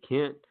says we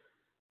can't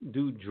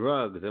do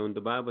drugs. And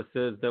the Bible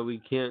says that we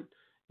can't,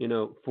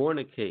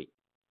 fornicate.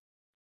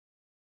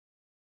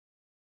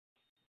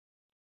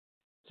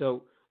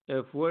 So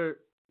if we're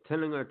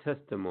telling our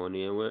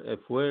testimony and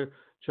if we're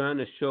trying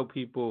to show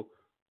people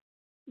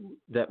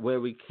that where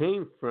we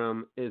came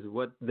from is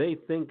what they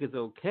think is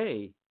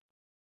okay,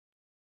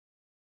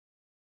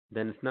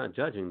 then it's not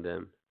judging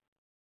them.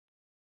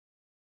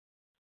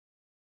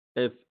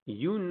 If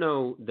you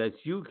know that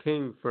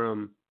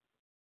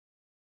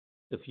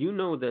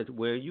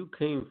where you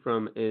came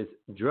from is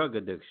drug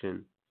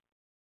addiction,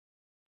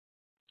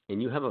 and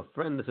you have a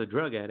friend that's a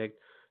drug addict,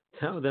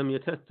 tell them your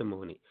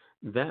testimony.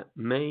 That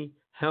may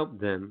help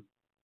them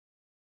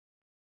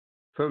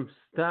from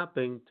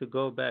stopping to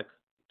go back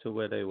to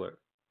where they were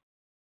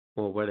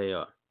or where they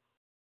are.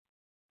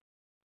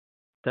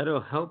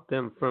 That'll help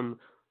them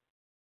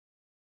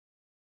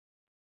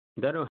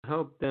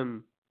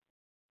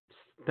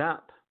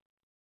stop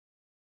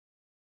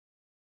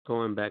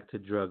going back to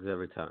drugs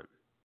every time.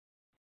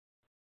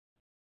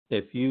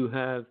 If you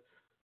have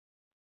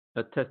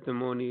a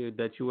testimony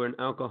that you were an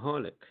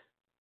alcoholic,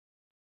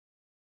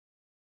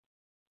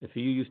 if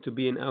you used to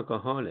be an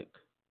alcoholic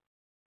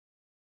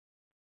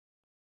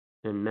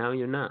and now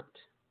you're not,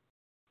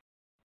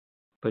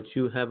 but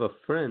you have a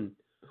friend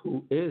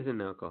who is an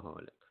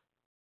alcoholic,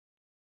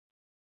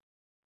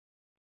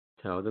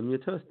 tell them your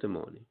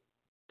testimony.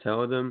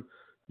 Tell them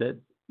that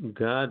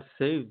God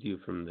saved you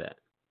from that.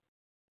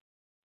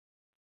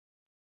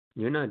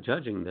 You're not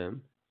judging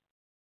them.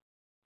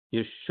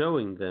 You're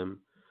showing them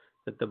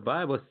that the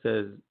Bible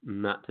says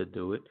not to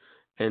do it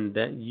and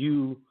that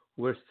you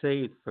were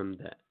saved from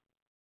that.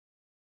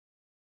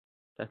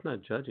 That's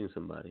not judging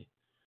somebody.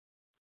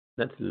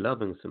 That's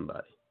loving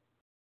somebody.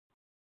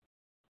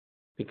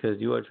 Because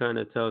you are trying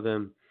to tell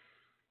them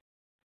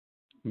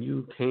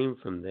you came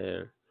from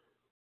there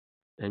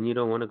and you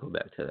don't want to go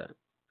back to that.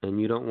 And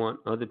you don't want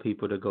other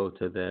people to go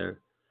to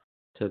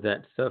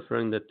that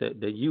suffering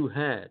that you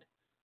had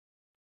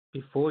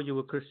before you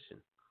were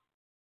Christian.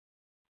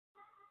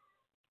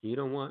 You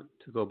don't want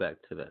to go back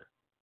to that.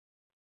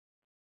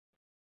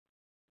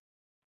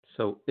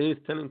 So is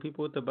telling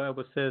people what the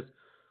Bible says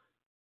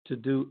to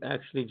do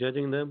actually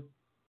judging them?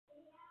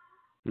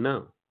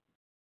 No.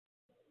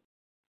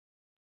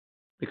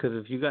 Because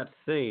if you got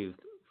saved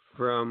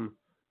from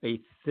a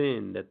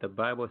sin that the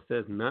Bible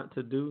says not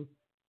to do,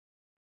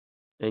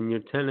 and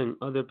you're telling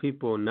other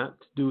people not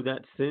to do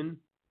that sin,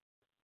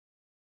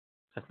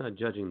 that's not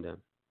judging them.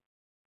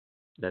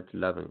 That's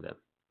loving them.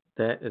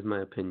 That is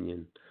my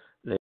opinion,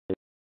 ladies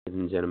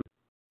and gentlemen.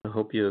 I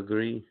hope you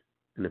agree.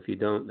 And if you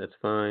don't, that's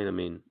fine. I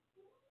mean,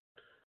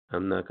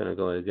 I'm not going to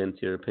go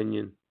against your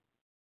opinion.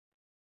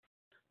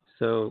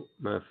 So,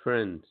 my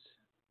friends,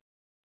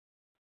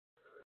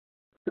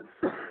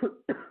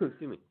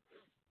 excuse me.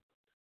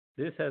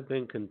 This has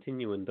been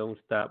Continuing Don't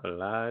Stop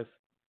Live.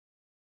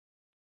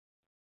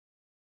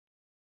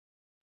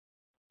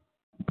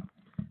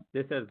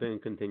 This has been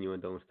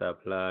Continuing Don't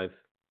Stop Live,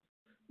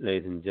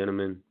 ladies and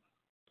gentlemen.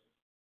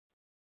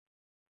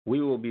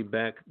 We will be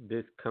back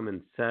this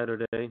coming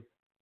Saturday.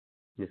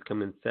 This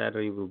coming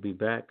Saturday, we'll be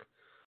back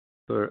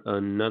for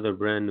another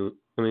brand new,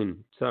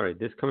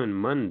 this coming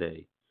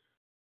Monday.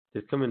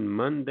 This coming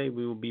Monday,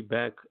 we will be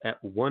back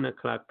at 1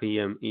 o'clock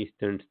p.m.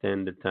 Eastern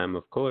Standard Time,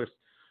 of course,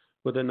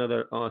 with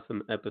another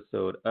awesome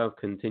episode of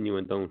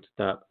Continuing Don't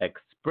Stop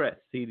Express.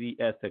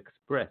 CDS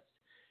Express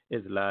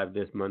is live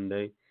this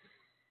Monday,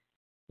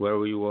 where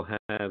we will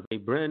have a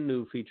brand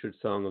new featured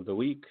song of the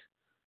week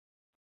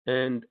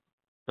and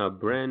a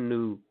brand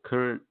new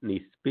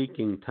currently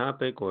speaking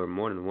topic, or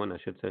more than one, I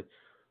should say.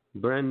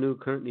 Brand new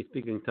currently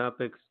speaking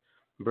topics,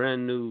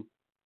 brand new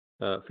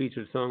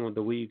featured song of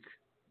the week,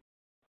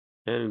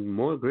 and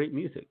more great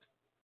music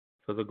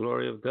for the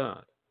glory of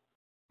God.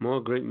 More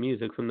great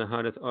music from the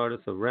hottest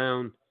artists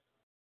around,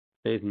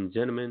 ladies and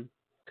gentlemen,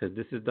 because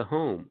this is the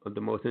home of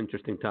the most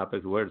interesting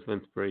topics, words of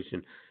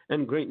inspiration,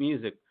 and great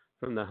music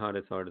from the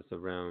hottest artists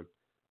around.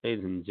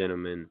 Ladies and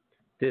gentlemen,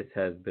 this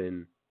has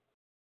been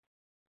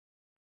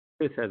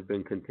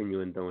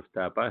Continuing Don't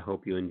Stop. I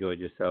hope you enjoyed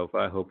yourself.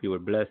 I hope you were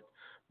blessed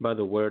by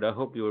the word. I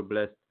hope you were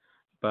blessed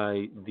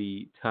by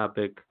the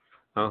topic.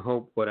 I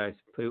hope what I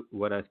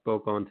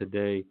spoke on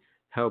today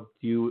helped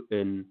you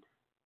in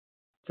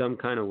some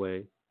kind of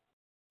way.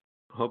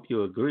 I hope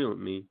you agree with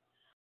me,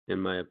 in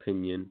my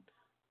opinion,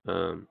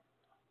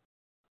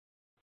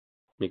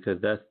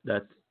 because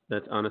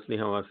that's honestly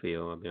how I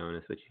feel. I'll be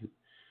honest with you.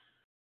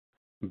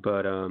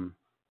 But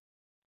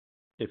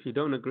if you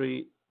don't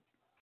agree,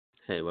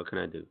 hey, what can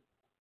I do?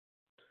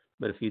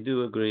 But if you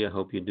do agree, I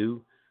hope you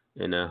do,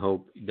 and I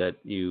hope that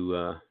you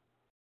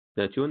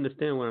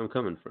understand where I'm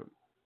coming from.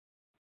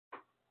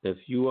 If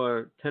you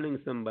are telling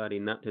somebody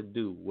not to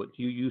do what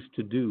you used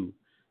to do,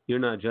 you're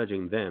not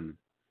judging them.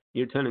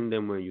 You're telling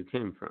them where you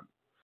came from.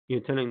 You're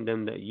telling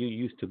them that you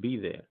used to be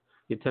there.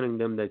 You're telling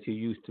them that you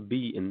used to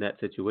be in that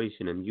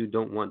situation, and you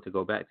don't want to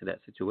go back to that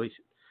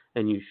situation,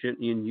 and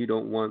you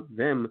don't want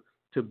them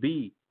to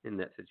be in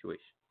that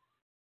situation,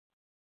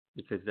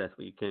 because that's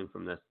where you came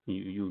from. That's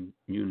you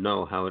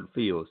know how it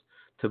feels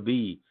to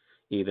be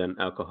either an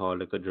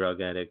alcoholic, a drug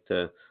addict,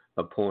 a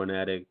porn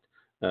addict,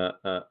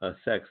 a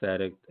sex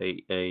addict,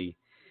 a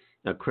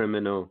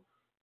criminal,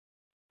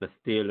 a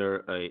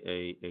stealer,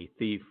 a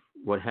thief,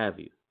 what have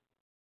you.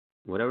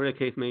 Whatever the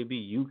case may be,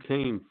 you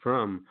came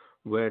from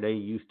where they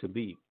used to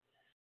be.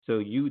 So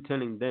you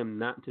telling them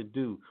not to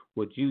do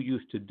what you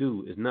used to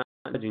do is not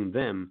judging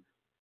them,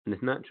 and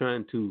it's not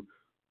trying to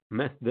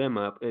mess them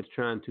up. It's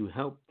trying to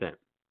help them.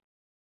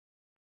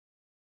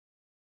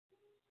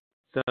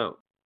 So,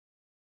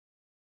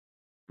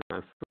 my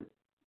friend,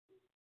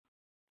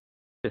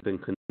 it's been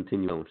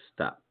Continue Don't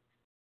Stop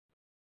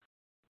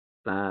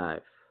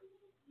Live.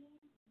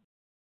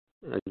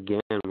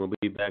 Again, we'll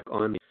be back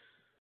on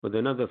with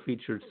another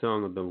featured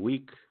song of the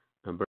week,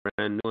 a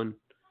brand new one,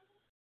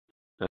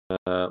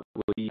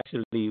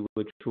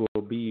 which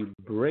will be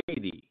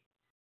Brady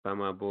by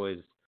my boys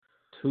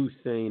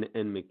Hussein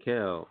and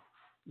Mikkel.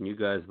 You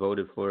guys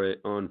voted for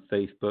it on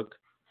Facebook.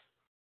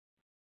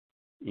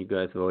 You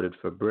guys voted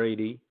for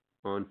Brady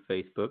on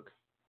Facebook.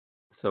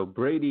 So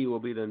Brady will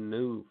be the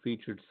new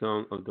featured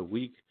song of the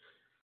week.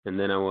 And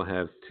then I will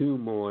have two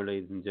more,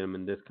 ladies and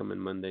gentlemen, this coming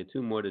Monday.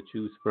 Two more to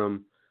choose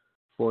from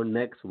for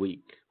next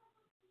week.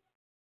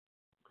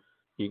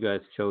 You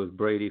guys chose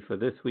Brady for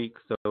this week.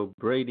 So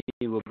Brady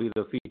will be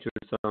the featured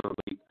song of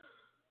the week,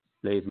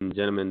 ladies and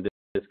gentlemen,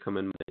 this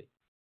coming Monday.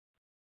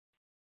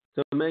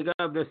 So may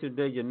God bless your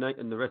day, your night,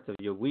 and the rest of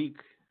your week.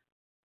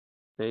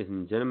 Ladies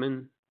and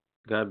gentlemen,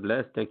 God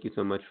bless. Thank you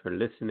so much for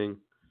listening.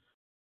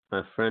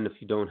 My friend, if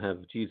you don't have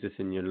Jesus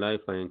in your life,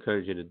 I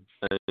encourage you to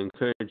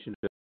continue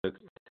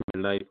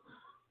your life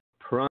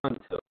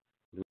pronto.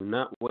 Do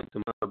not wait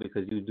tomorrow,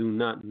 because you do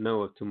not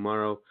know if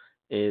tomorrow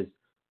is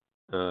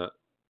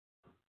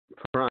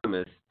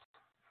promised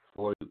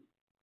for you.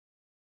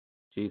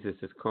 Jesus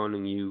is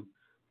calling you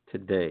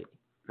today,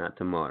 not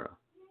tomorrow.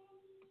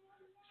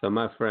 So,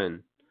 my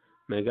friend,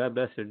 may God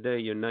bless your day,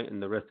 your night,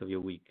 and the rest of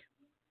your week.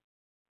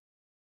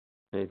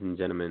 Ladies and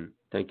gentlemen,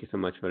 thank you so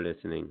much for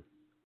listening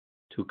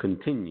to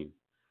Continue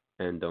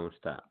and Don't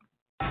Stop.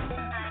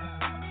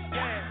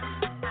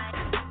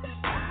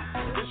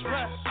 It's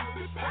Russ.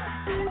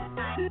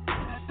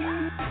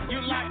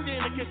 You locked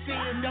in to Continue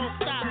and Don't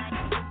Stop.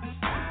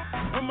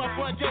 With my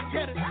boy Jay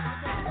Cheddar.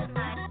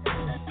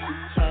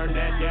 Turn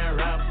that there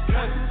up.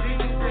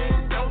 Continue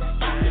and don't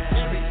stop.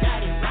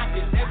 Everybody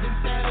rockin' every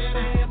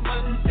Saturday and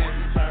Monday.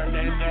 Turn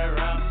that there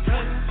up.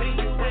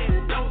 Continue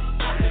and don't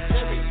stop.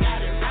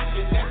 Everybody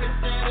rockin' every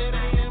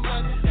Saturday and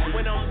Monday.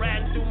 When I'm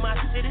riding through my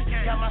city,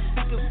 got my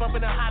speakers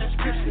bumping the hottest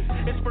Christian.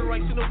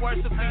 Inspirational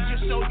words of feature,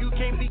 so you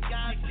can't be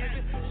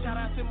God-given. Shout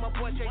out to my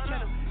boy Jay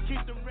Cheddar.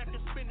 Keep the record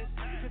spinning.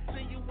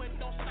 Continue and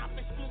don't stop.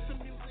 Exclusive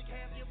music,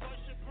 have your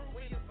worship crew.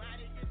 When your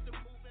body gets to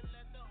moving,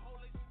 let the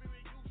Holy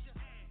Spirit use you.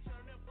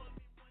 Turn up on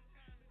me one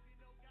time if you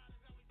know God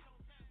is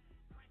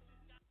always on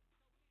time.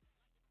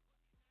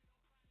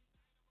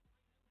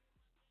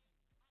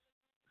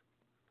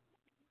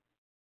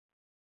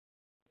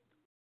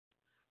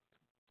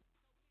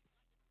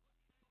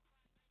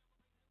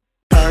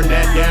 Turn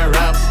that there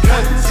up.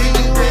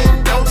 Continue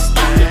and don't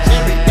stop.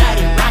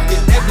 Everybody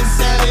rockin' every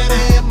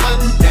Saturday and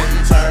Monday.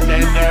 Turn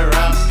that there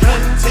up.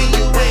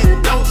 Continue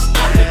and don't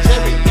stop.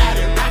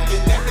 Everybody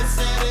rockin' every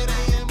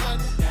Saturday and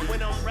Monday.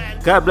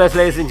 God bless,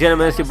 ladies and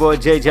gentlemen. It's your boy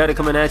Jay Jada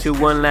coming at you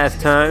one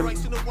last time.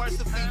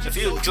 If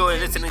you enjoy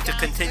listening to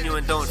Continue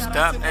and Don't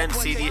Stop and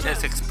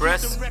CDS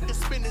Express,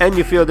 and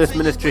you feel this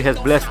ministry has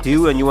blessed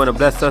you and you want to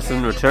bless us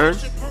in return,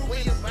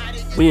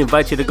 we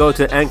invite you to go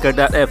to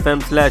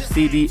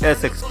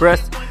anchor.fm/CDS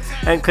Express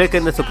and click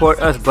on the Support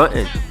Us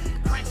button.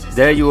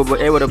 There you will be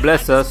able to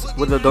bless us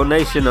with a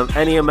donation of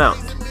any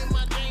amount.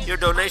 Your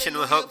donation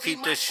will help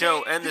keep this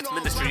show and this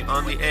ministry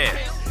on the air.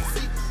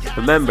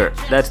 Remember,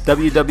 that's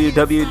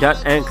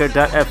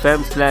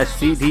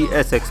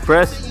www.anchor.fm/CDS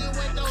Express,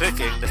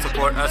 clicking the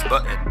Support Us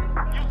button.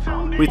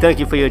 We thank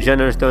you for your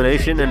generous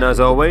donation, and as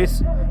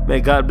always, may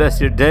God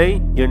bless your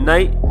day, your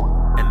night,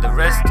 and the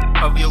rest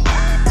of your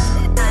week.